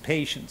of these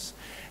patients.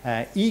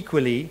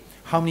 Equally,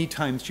 how many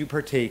times do you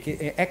partake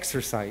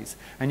exercise?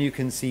 And you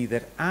can see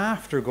that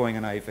after going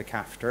on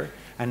ivacaftor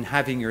and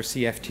having your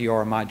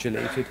CFTR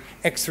modulated,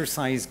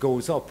 exercise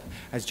goes up,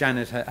 as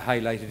Janet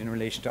highlighted in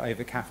relation to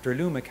ivacaftor,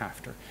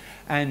 lumacaftor.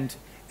 And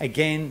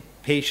again,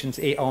 patients,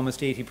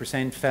 almost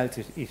 80% felt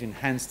it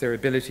enhanced their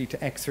ability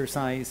to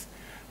exercise.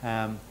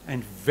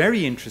 And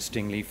very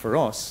interestingly for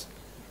us,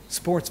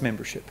 sports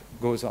membership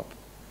goes up.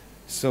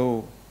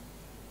 So,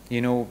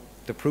 you know,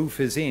 the proof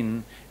is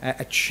in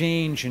a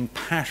change in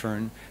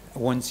pattern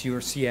once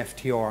you're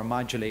CFTR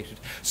modulated.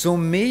 So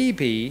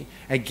maybe,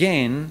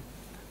 again,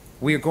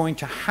 we're going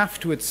to have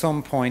to at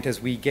some point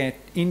as we get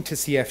into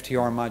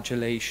CFTR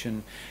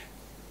modulation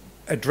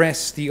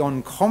address the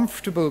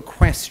uncomfortable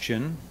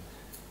question,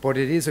 but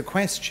it is a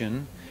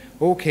question,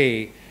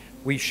 okay,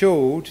 we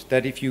showed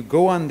that if you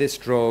go on this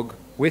drug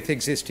with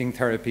existing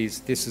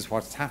therapies, this is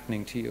what's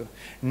happening to you.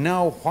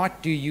 Now,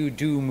 what do you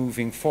do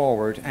moving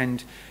forward?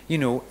 And, you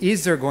know,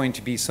 is there going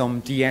to be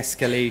some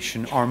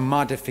de-escalation or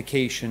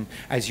modification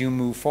as you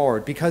move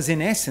forward? Because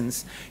in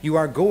essence, you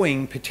are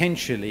going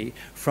potentially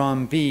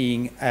from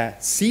being a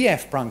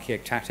CF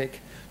bronchiectatic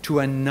to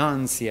a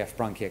non-CF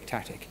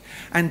bronchiectatic.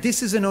 And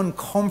this is an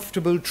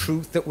uncomfortable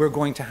truth that we're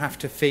going to have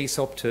to face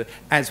up to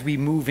as we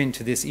move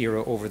into this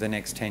era over the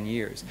next 10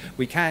 years.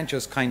 We can't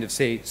just kind of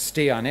say,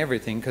 stay on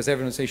everything, because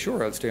everyone will say,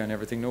 sure, I'll stay on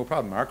everything, no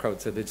problem. Our crowd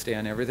said they'd stay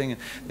on everything,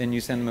 and then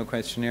you send them a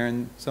questionnaire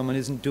and someone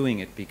isn't doing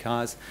it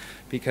because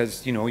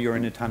you know, you're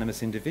an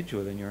autonomous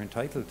individual and you're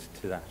entitled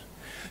to that.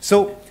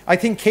 So I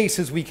think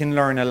cases we can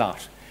learn a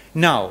lot.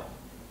 Now,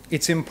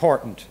 it's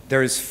important.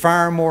 There is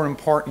far more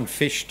important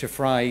fish to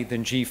fry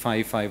than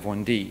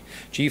G551D.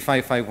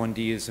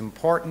 G551D is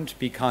important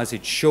because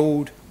it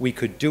showed we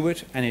could do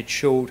it and it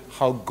showed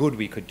how good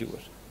we could do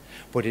it.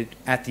 But it,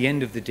 at the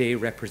end of the day,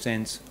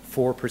 represents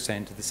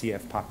 4% of the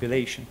CF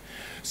population.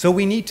 So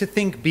we need to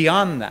think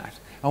beyond that.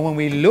 And when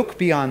we look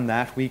beyond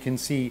that, we can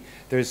see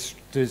there's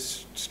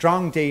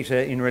strong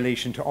data in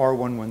relation to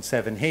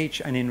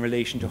R117H and in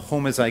relation to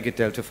homozygote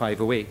delta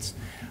 508s.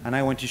 And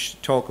I want to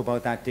talk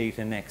about that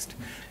data next.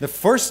 The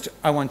first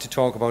I want to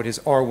talk about is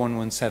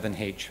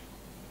R117H.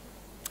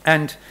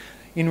 And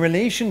in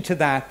relation to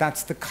that,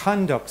 that's the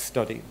conduct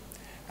study.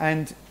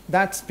 And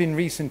that's been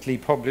recently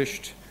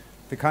published.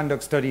 The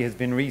conduct study has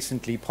been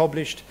recently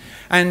published.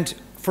 And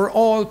for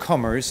all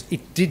comers,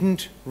 it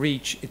didn't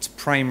reach its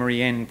primary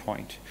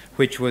endpoint,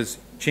 which was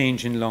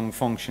change in lung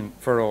function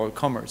for all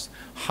comers.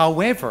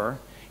 However,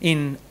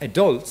 in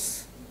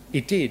adults,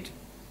 it did.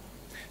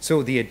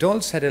 So the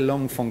adults had a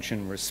lung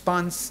function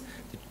response,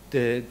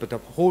 but the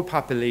whole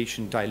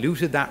population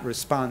diluted that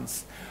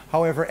response.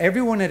 However,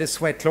 everyone had a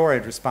sweat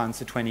chloride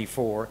response of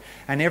 24,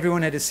 and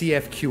everyone had a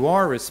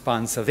CFQR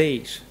response of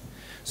 8.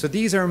 So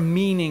these are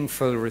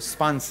meaningful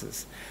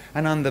responses.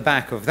 And on the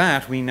back of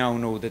that, we now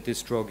know that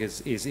this drug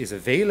is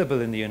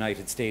available in the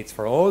United States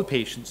for all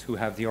patients who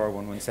have the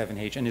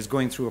R117H and is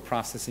going through a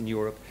process in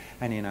Europe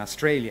and in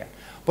Australia.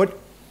 But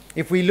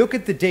if we look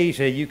at the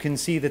data, you can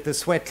see that the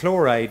sweat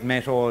chloride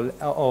met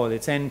all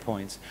its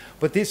endpoints.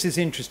 But this is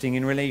interesting.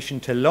 In relation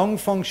to lung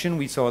function,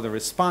 we saw the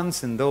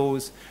response in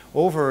those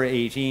over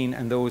 18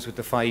 and those with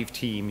the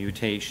 5T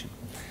mutation.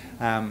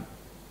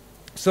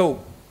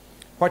 So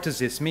what does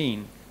this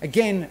mean?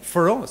 Again,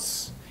 for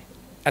us,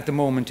 at the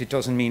moment, it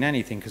doesn't mean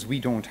anything because we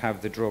don't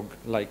have the drug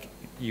like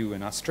you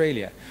in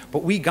Australia.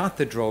 But we got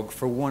the drug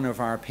for one of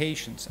our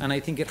patients. And I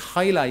think it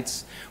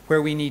highlights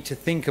where we need to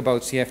think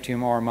about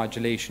CFTR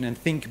modulation and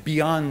think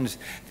beyond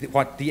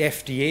what the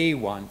FDA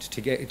want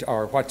to get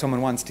or what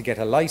someone wants to get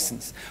a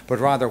license, but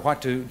rather what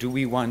do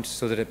we want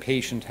so that a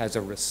patient has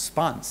a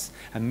response,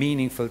 a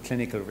meaningful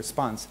clinical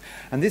response.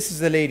 And this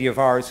is a lady of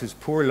ours who's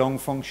poor lung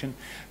function.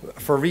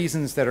 For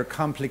reasons that are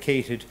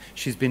complicated,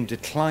 she's been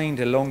declined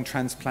a lung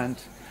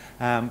transplant.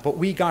 But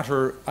we got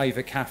her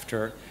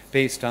ivacaftor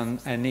based on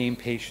a named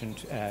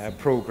patient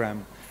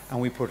program, and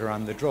we put her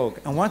on the drug.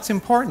 And what's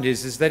important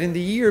is that in the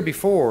year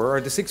before,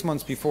 or the 6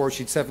 months before,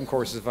 she'd 7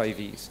 courses of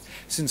IVs.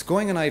 Since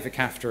going on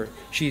ivacaftor,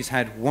 she's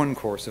had 1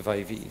 course of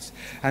IVs.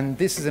 And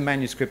this is a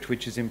manuscript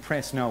which is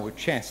impressed now with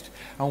chest.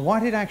 And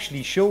what it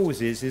actually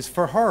shows is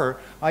for her,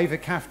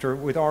 ivacaftor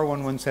with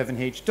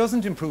R117H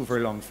doesn't improve her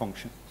lung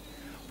function.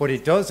 But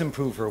it does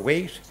improve her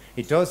weight,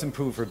 it does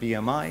improve her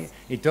BMI,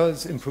 it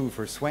does improve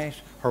her sweat,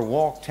 her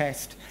walk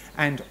test,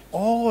 and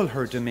all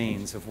her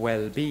domains of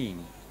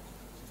well-being.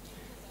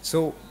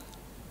 So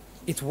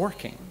it's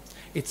working.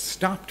 It's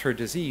stopped her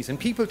disease. And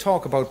people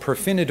talk about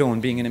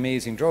pirfenidone being an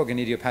amazing drug in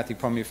idiopathic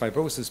pulmonary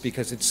fibrosis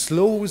because it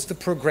slows the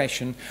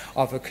progression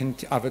of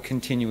a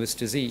continuous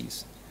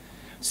disease.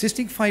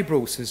 Cystic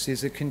fibrosis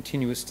is a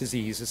continuous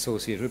disease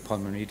associated with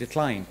pulmonary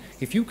decline.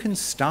 If you can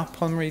stop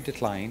pulmonary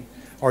decline,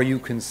 or you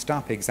can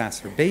stop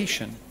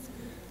exacerbation,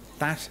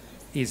 that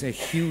is a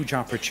huge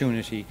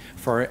opportunity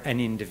for an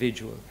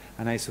individual.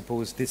 And I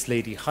suppose this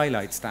lady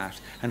highlights that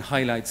and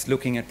highlights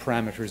looking at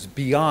parameters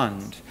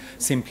beyond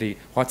simply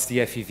what's the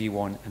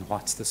FEV1 and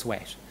what's the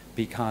sweat.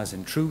 Because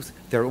in truth,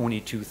 there are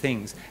only 2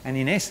 things. And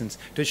in essence,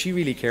 does she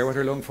really care what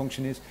her lung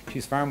function is?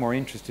 She's far more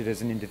interested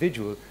as an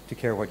individual to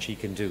care what she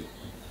can do.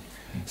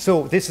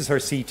 So this is her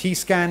CT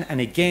scan,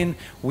 and again,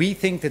 we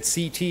think that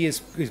CT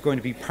is going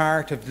to be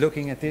part of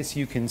looking at this.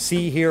 You can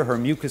see here her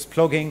mucus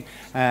plugging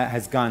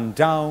has gone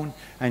down,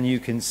 and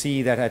you can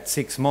see that at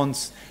 6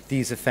 months,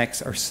 these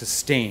effects are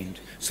sustained.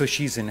 So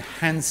she's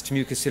enhanced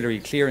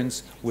mucociliary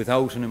clearance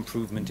without an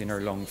improvement in her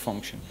lung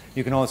function.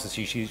 You can also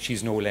see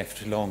she's no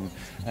left lung,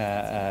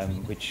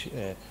 which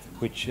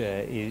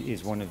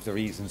is one of the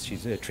reasons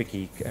she's a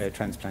tricky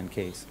transplant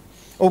case.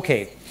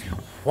 Okay,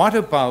 what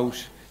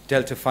about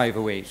Delta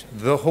 508,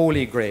 the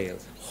holy grail,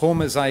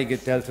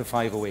 homozygote Delta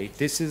 508.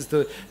 This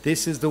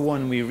is the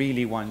one we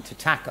really want to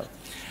tackle.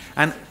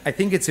 And I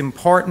think it's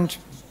important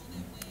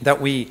that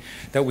we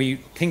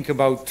think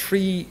about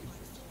 3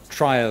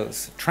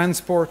 trials: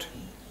 transport,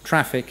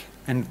 traffic,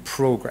 and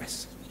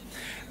progress.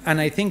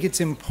 And I think it's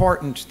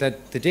important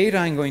that the data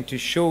I'm going to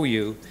show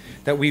you,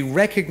 that we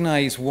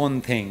recognize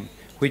one thing,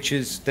 which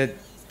is that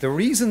the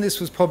reason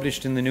this was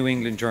published in the New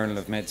England Journal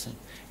of Medicine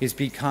is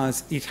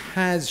because it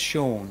has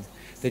shown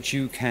that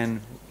you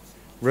can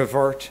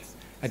revert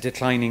a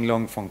declining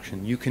lung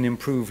function. You can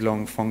improve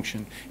lung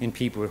function in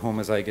people with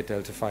homozygote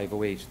Delta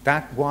 508.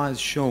 That was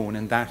shown,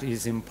 and that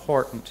is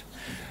important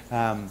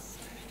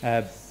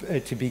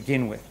to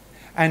begin with.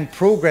 And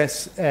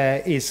progress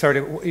is sort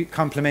of, it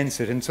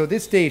complements it. And so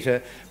this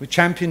data was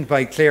championed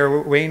by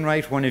Claire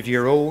Wainwright, one of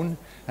your own,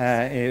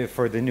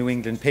 for the New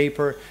England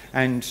paper,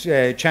 and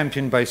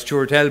championed by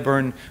Stuart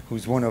Elburn,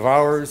 who's one of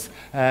ours,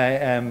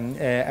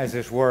 as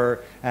it were,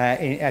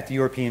 at the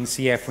European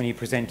CF when he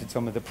presented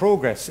some of the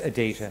progress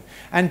data.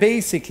 And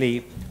basically,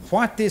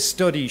 what this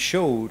study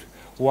showed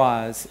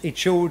was it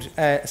showed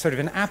sort of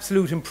an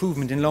absolute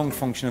improvement in lung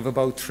function of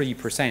about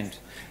 3%.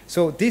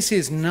 So this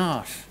is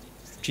not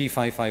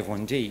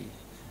G551D.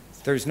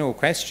 There's no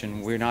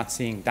question we're not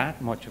seeing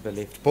that much of a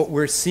lift, but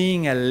we're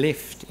seeing a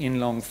lift in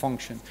lung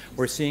function.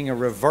 We're seeing a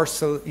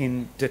reversal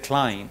in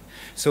decline.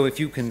 So if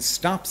you can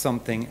stop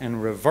something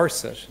and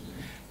reverse it,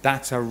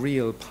 that's a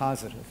real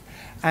positive.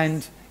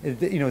 And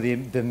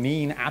the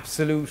mean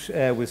absolute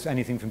was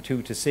anything from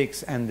 2 to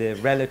 6, and the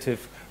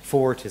relative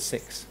 4 to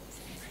 6.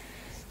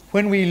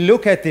 When we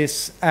look at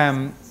this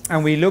and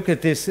we look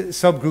at this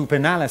subgroup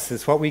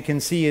analysis, what we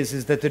can see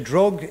is that the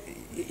drug,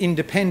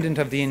 independent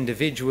of the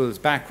individual's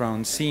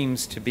background,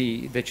 seems to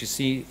be that you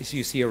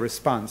see a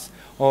response,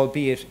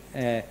 albeit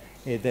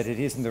that it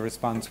isn't the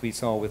response we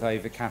saw with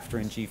ivacaftor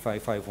and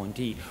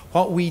G551D.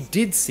 What we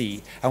did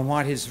see, and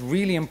what is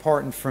really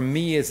important for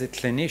me as a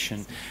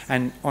clinician,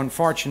 and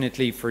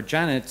unfortunately for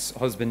Janet's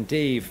husband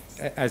Dave,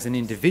 as an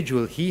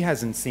individual, he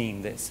hasn't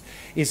seen this,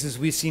 is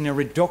we've seen a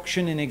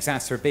reduction in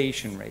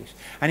exacerbation rate.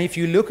 And if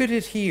you look at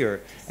it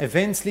here,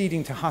 events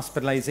leading to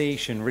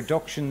hospitalization,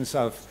 reductions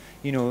of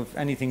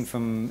anything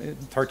from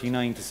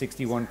 39 to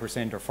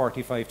 61% or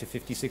 45 to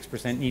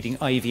 56% needing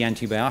IV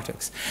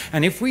antibiotics.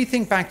 And if we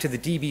think back to the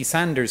D.B.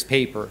 Sanders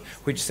paper,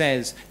 which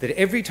says that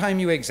every time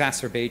you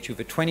exacerbate, you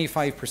have a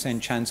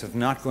 25% chance of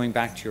not going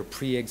back to your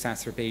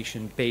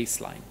pre-exacerbation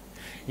baseline.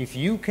 If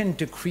you can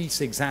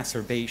decrease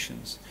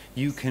exacerbations,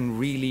 you can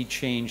really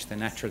change the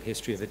natural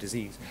history of a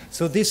disease.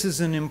 So this is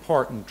an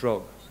important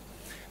drug.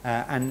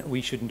 And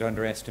we shouldn't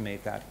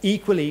underestimate that.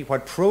 Equally,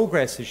 what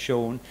progress has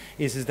shown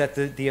is that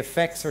the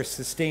effects are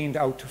sustained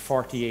out to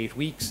 48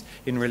 weeks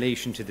in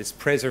relation to this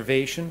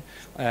preservation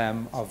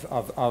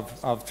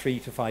of 3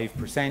 to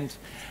 5%.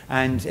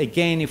 And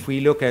again, if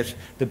we look at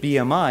the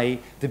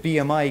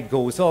BMI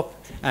goes up.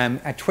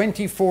 At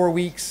 24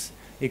 weeks,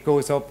 it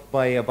goes up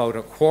by about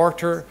a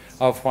quarter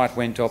of what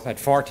went up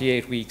at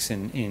 48 weeks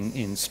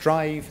in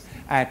STRIVE.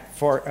 At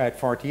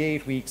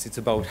 48 weeks, it's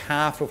about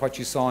half of what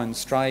you saw in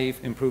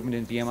STRIVE, improvement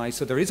in BMI.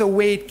 So there is a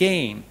weight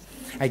gain,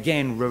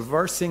 again,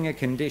 reversing a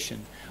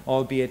condition,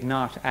 albeit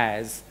not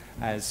as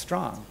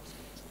strong.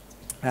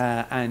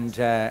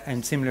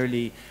 And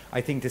similarly,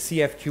 I think the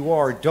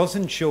CFQR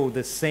doesn't show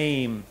the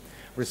same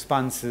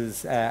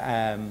responses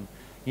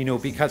you know,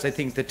 because I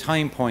think the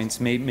time points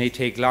may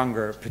take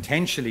longer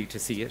potentially to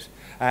see it.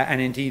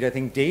 And indeed, I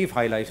think Dave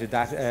highlighted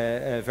that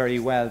very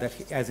well,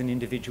 that as an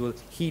individual,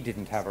 he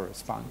didn't have a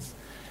response.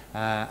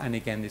 And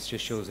again, this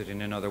just shows it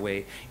in another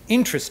way.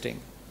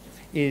 Interesting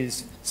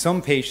is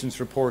some patients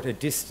report a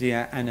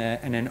dyspnea and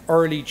an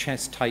early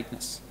chest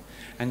tightness.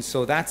 And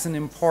so that's an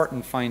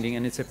important finding,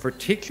 and it's a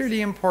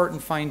particularly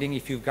important finding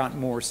if you've got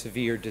more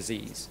severe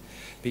disease,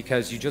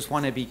 because you just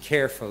want to be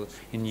careful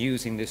in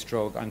using this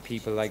drug on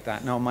people like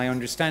that. Now, my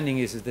understanding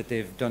is that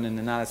they've done an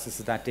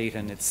analysis of that data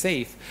and it's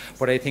safe,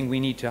 but I think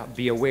we need to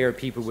be aware of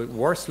people with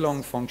worse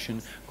lung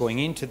function going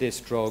into this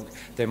drug.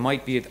 There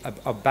might be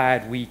a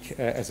bad week,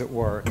 as it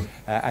were,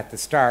 at the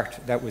start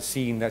that was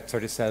seen that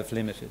sort of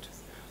self-limited.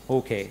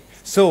 Okay,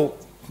 so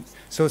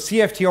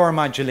CFTR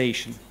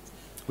modulation.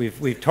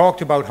 We've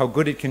talked about how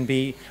good it can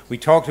be. We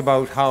talked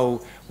about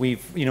how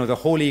the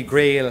Holy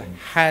Grail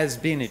has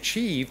been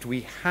achieved.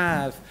 We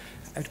have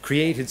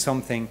created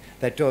something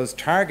that does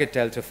target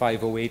delta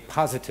 508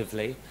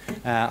 positively.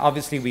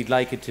 Obviously, we'd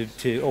like it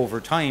to over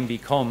time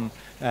become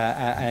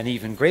an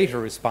even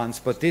greater response,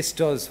 but this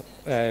does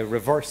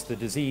reverse the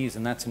disease,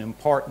 and that's an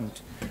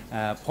important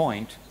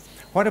point.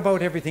 What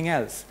about everything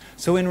else?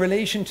 So in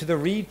relation to the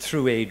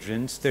read-through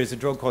agents, there's a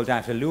drug called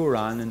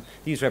ataluron, and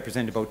these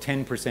represent about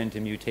 10%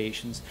 of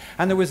mutations.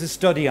 And there was a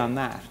study on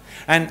that.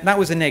 And that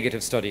was a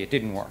negative study. It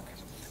didn't work.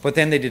 But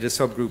then they did a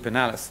subgroup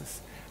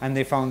analysis, and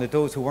they found that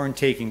those who weren't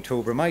taking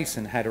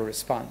tobramycin had a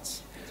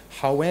response.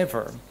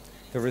 However,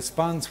 the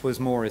response was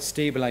more a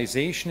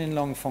stabilization in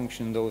lung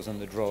function in those on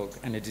the drug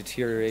and a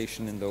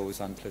deterioration in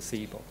those on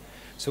placebo.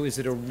 So is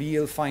it a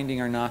real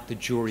finding or not? The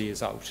jury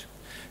is out.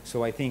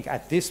 So I think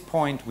at this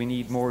point we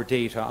need more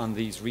data on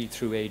these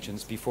read-through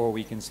agents before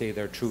we can say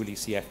they're truly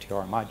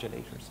CFTR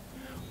modulators.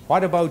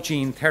 What about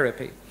gene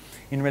therapy?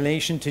 In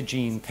relation to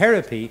gene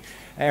therapy,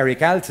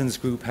 Eric Alton's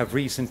group have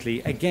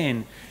recently,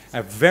 again,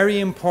 a very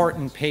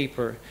important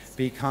paper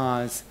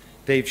because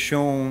they've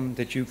shown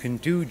that you can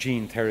do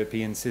gene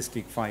therapy in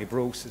cystic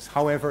fibrosis.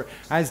 However,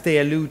 as they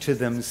allude to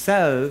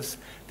themselves,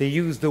 they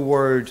use the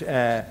word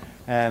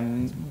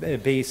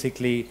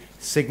basically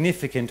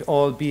significant,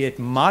 albeit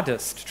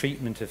modest,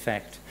 treatment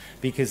effect,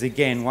 because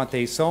again, what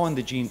they saw in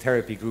the gene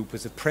therapy group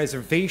was a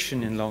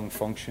preservation in lung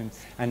function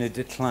and a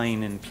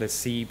decline in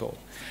placebo.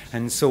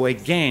 And so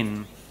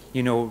again,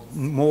 you know,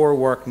 more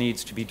work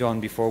needs to be done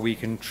before we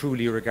can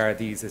truly regard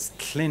these as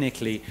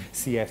clinically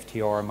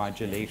CFTR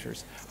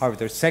modulators. However,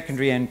 their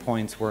secondary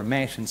endpoints were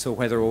met, and so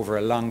whether over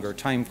a longer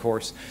time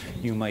course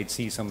you might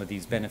see some of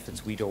these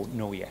benefits, we don't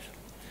know yet.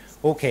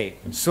 Okay,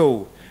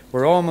 so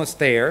we're almost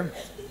there.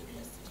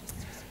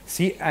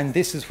 See, and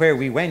this is where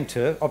we went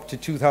to, up to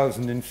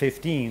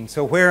 2015.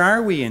 So where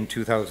are we in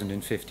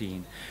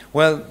 2015?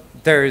 Well,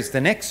 there's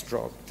the next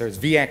drug. There's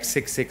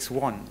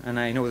VX661, and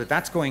I know that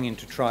that's going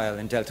into trial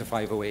in delta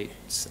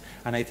 508s,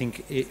 and I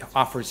think it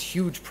offers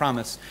huge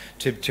promise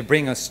to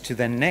bring us to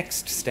the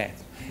next step.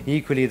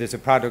 Equally, there's a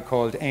product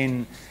called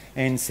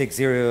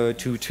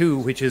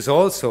N6022, which is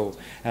also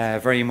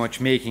very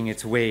much making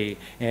its way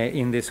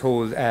in this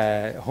whole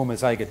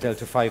homozygous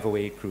delta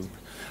 508 group.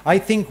 I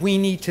think we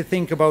need to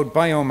think about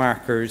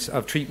biomarkers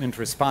of treatment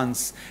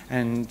response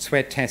and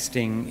sweat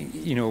testing.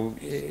 You know,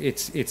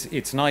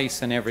 it's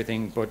nice and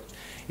everything, but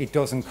it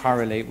doesn't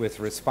correlate with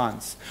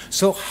response.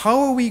 So how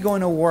are we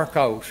going to work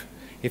out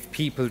if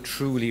people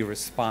truly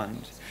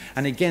respond?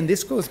 And again,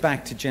 this goes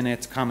back to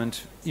Jeanette's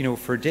comment, you know,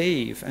 for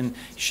Dave, and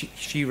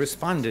she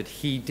responded,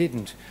 he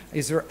didn't.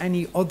 Is there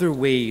any other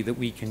way that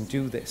we can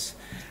do this?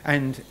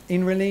 And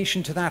in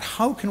relation to that,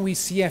 how can we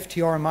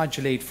CFTR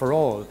modulate for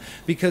all?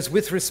 Because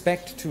with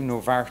respect to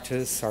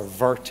Novartis or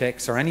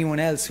Vertex or anyone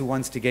else who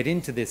wants to get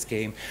into this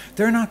game,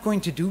 they're not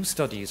going to do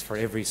studies for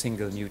every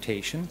single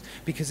mutation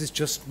because it's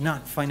just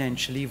not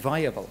financially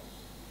viable.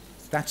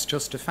 That's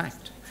just a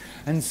fact.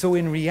 And so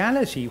in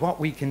reality, what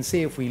we can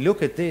say if we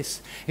look at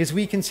this is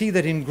we can see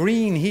that in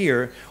green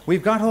here,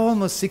 we've got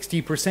almost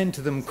 60%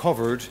 of them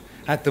covered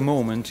at the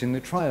moment in the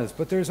trials,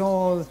 but there's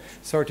all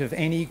sort of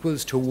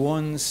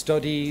n=1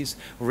 studies,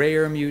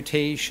 rare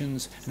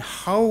mutations, and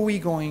how are we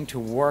going to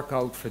work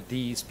out for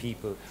these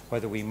people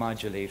whether we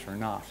modulate or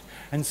not?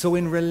 And so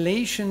in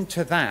relation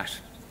to that,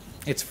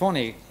 it's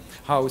funny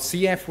how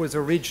CF was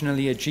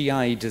originally a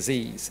GI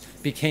disease,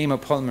 became a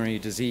pulmonary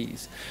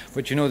disease.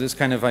 But you know this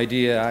kind of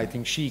idea, I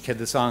think Chic had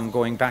the song,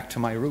 Going Back to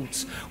My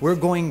Roots. We're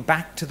going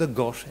back to the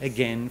gut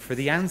again for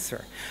the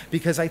answer.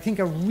 Because I think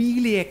a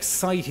really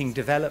exciting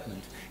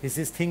development is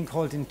this thing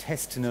called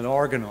intestinal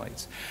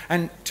organoids.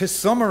 And to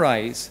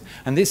summarize,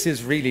 and this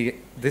is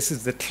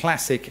the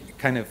classic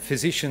kind of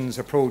physician's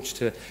approach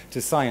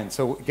to science.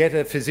 So get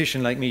a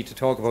physician like me to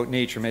talk about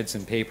Nature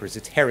Medicine papers.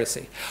 It's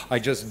heresy. I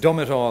just dumb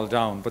it all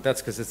down, but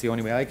that's because it's the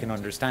only way I can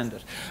understand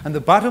it. And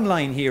the bottom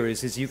line here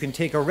is you can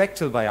take a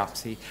rectal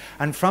biopsy,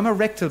 and from a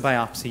rectal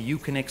biopsy you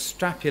can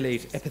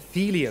extrapolate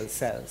epithelial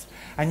cells.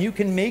 And you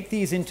can make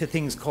these into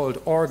things called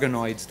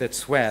organoids that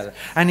swell.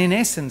 And in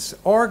essence,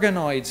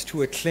 organoids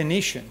to a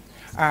clinician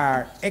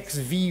are ex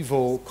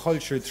vivo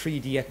cultured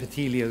 3D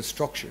epithelial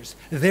structures.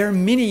 They're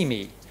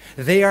mini-me.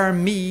 They are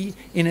me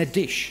in a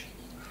dish.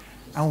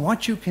 And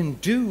what you can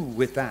do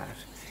with that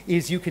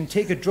is you can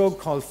take a drug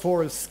called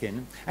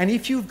Foralskin, and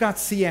if you've got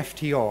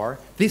CFTR,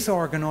 this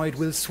organoid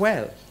will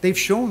swell. They've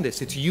shown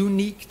this. It's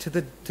unique to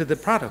the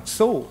product.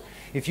 So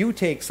if you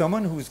take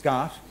someone who's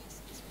got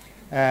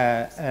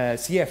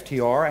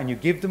CFTR and you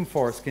give them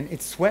Foralskin,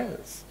 it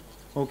swells.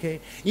 Okay?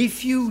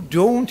 If you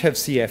don't have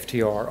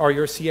CFTR or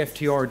your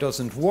CFTR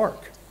doesn't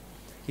work,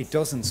 it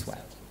doesn't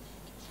swell.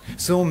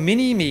 So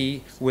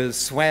mini-me will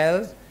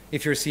swell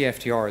if your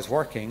CFTR is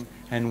working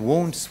and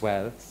won't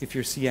swell if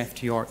your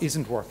CFTR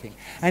isn't working.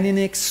 And in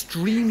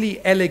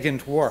extremely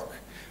elegant work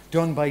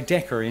done by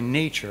Decker in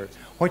Nature,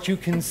 what you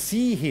can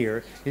see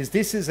here is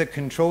this is a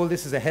control,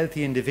 this is a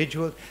healthy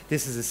individual,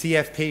 this is a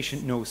CF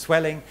patient, no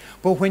swelling.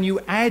 But when you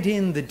add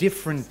in the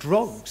different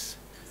drugs,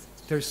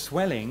 there's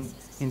swelling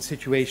in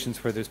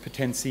situations where there's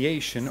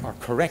potentiation or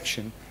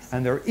correction,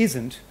 and there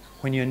isn't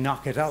when you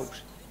knock it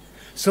out.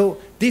 So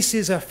this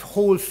is a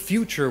whole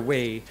future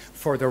way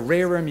for the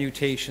rarer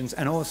mutations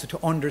and also to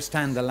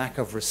understand the lack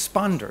of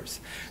responders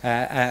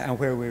and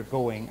where we're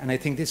going. And I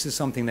think this is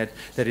something that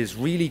is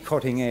really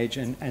cutting edge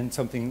and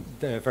something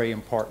very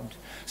important.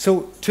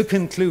 So to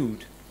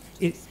conclude,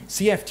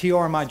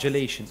 CFTR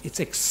modulation, it's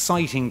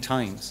exciting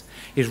times.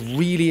 It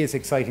really is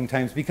exciting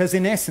times because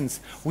in essence,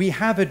 we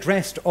have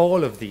addressed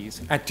all of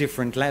these at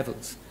different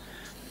levels.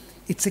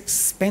 It's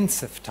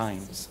expensive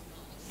times.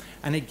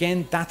 And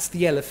again, that's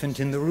the elephant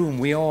in the room.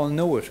 We all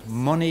know it.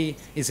 Money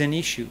is an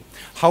issue.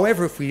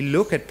 However, if we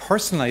look at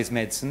personalized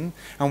medicine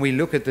and we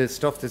look at the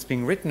stuff that's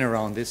being written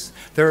around this,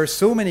 there are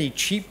so many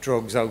cheap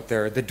drugs out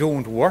there that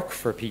don't work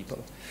for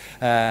people.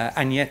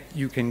 And yet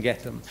you can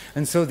get them.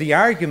 And so the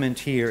argument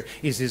here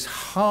is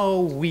how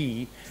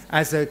we,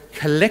 as a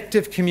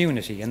collective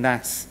community, and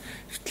that's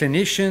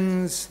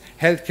clinicians,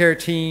 healthcare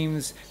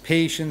teams,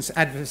 patients,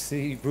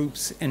 advocacy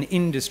groups, and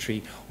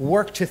industry,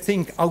 work to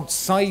think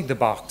outside the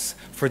box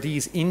for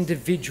these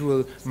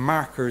individual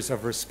markers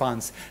of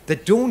response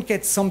that don't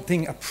get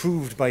something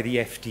approved by the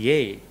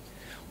FDA,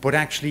 but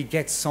actually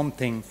get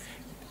something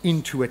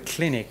into a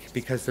clinic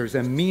because there's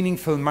a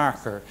meaningful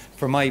marker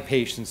for my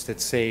patients that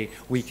say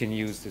we can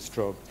use this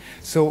drug.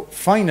 So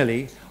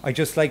finally, I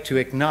just like to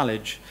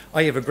acknowledge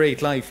I have a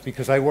great life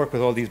because I work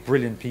with all these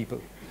brilliant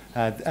people.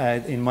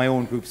 In my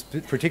own groups,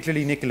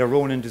 particularly Nicola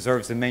Ronan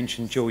deserves a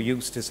mention, Joe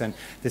Eustace and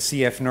the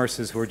CF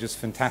nurses who are just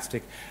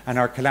fantastic, and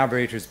our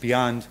collaborators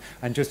beyond.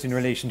 And just in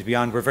relation to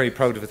beyond, we're very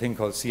proud of a thing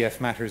called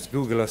CF Matters.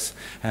 Google us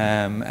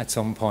at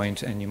some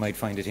point and you might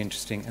find it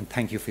interesting, and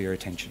thank you for your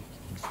attention.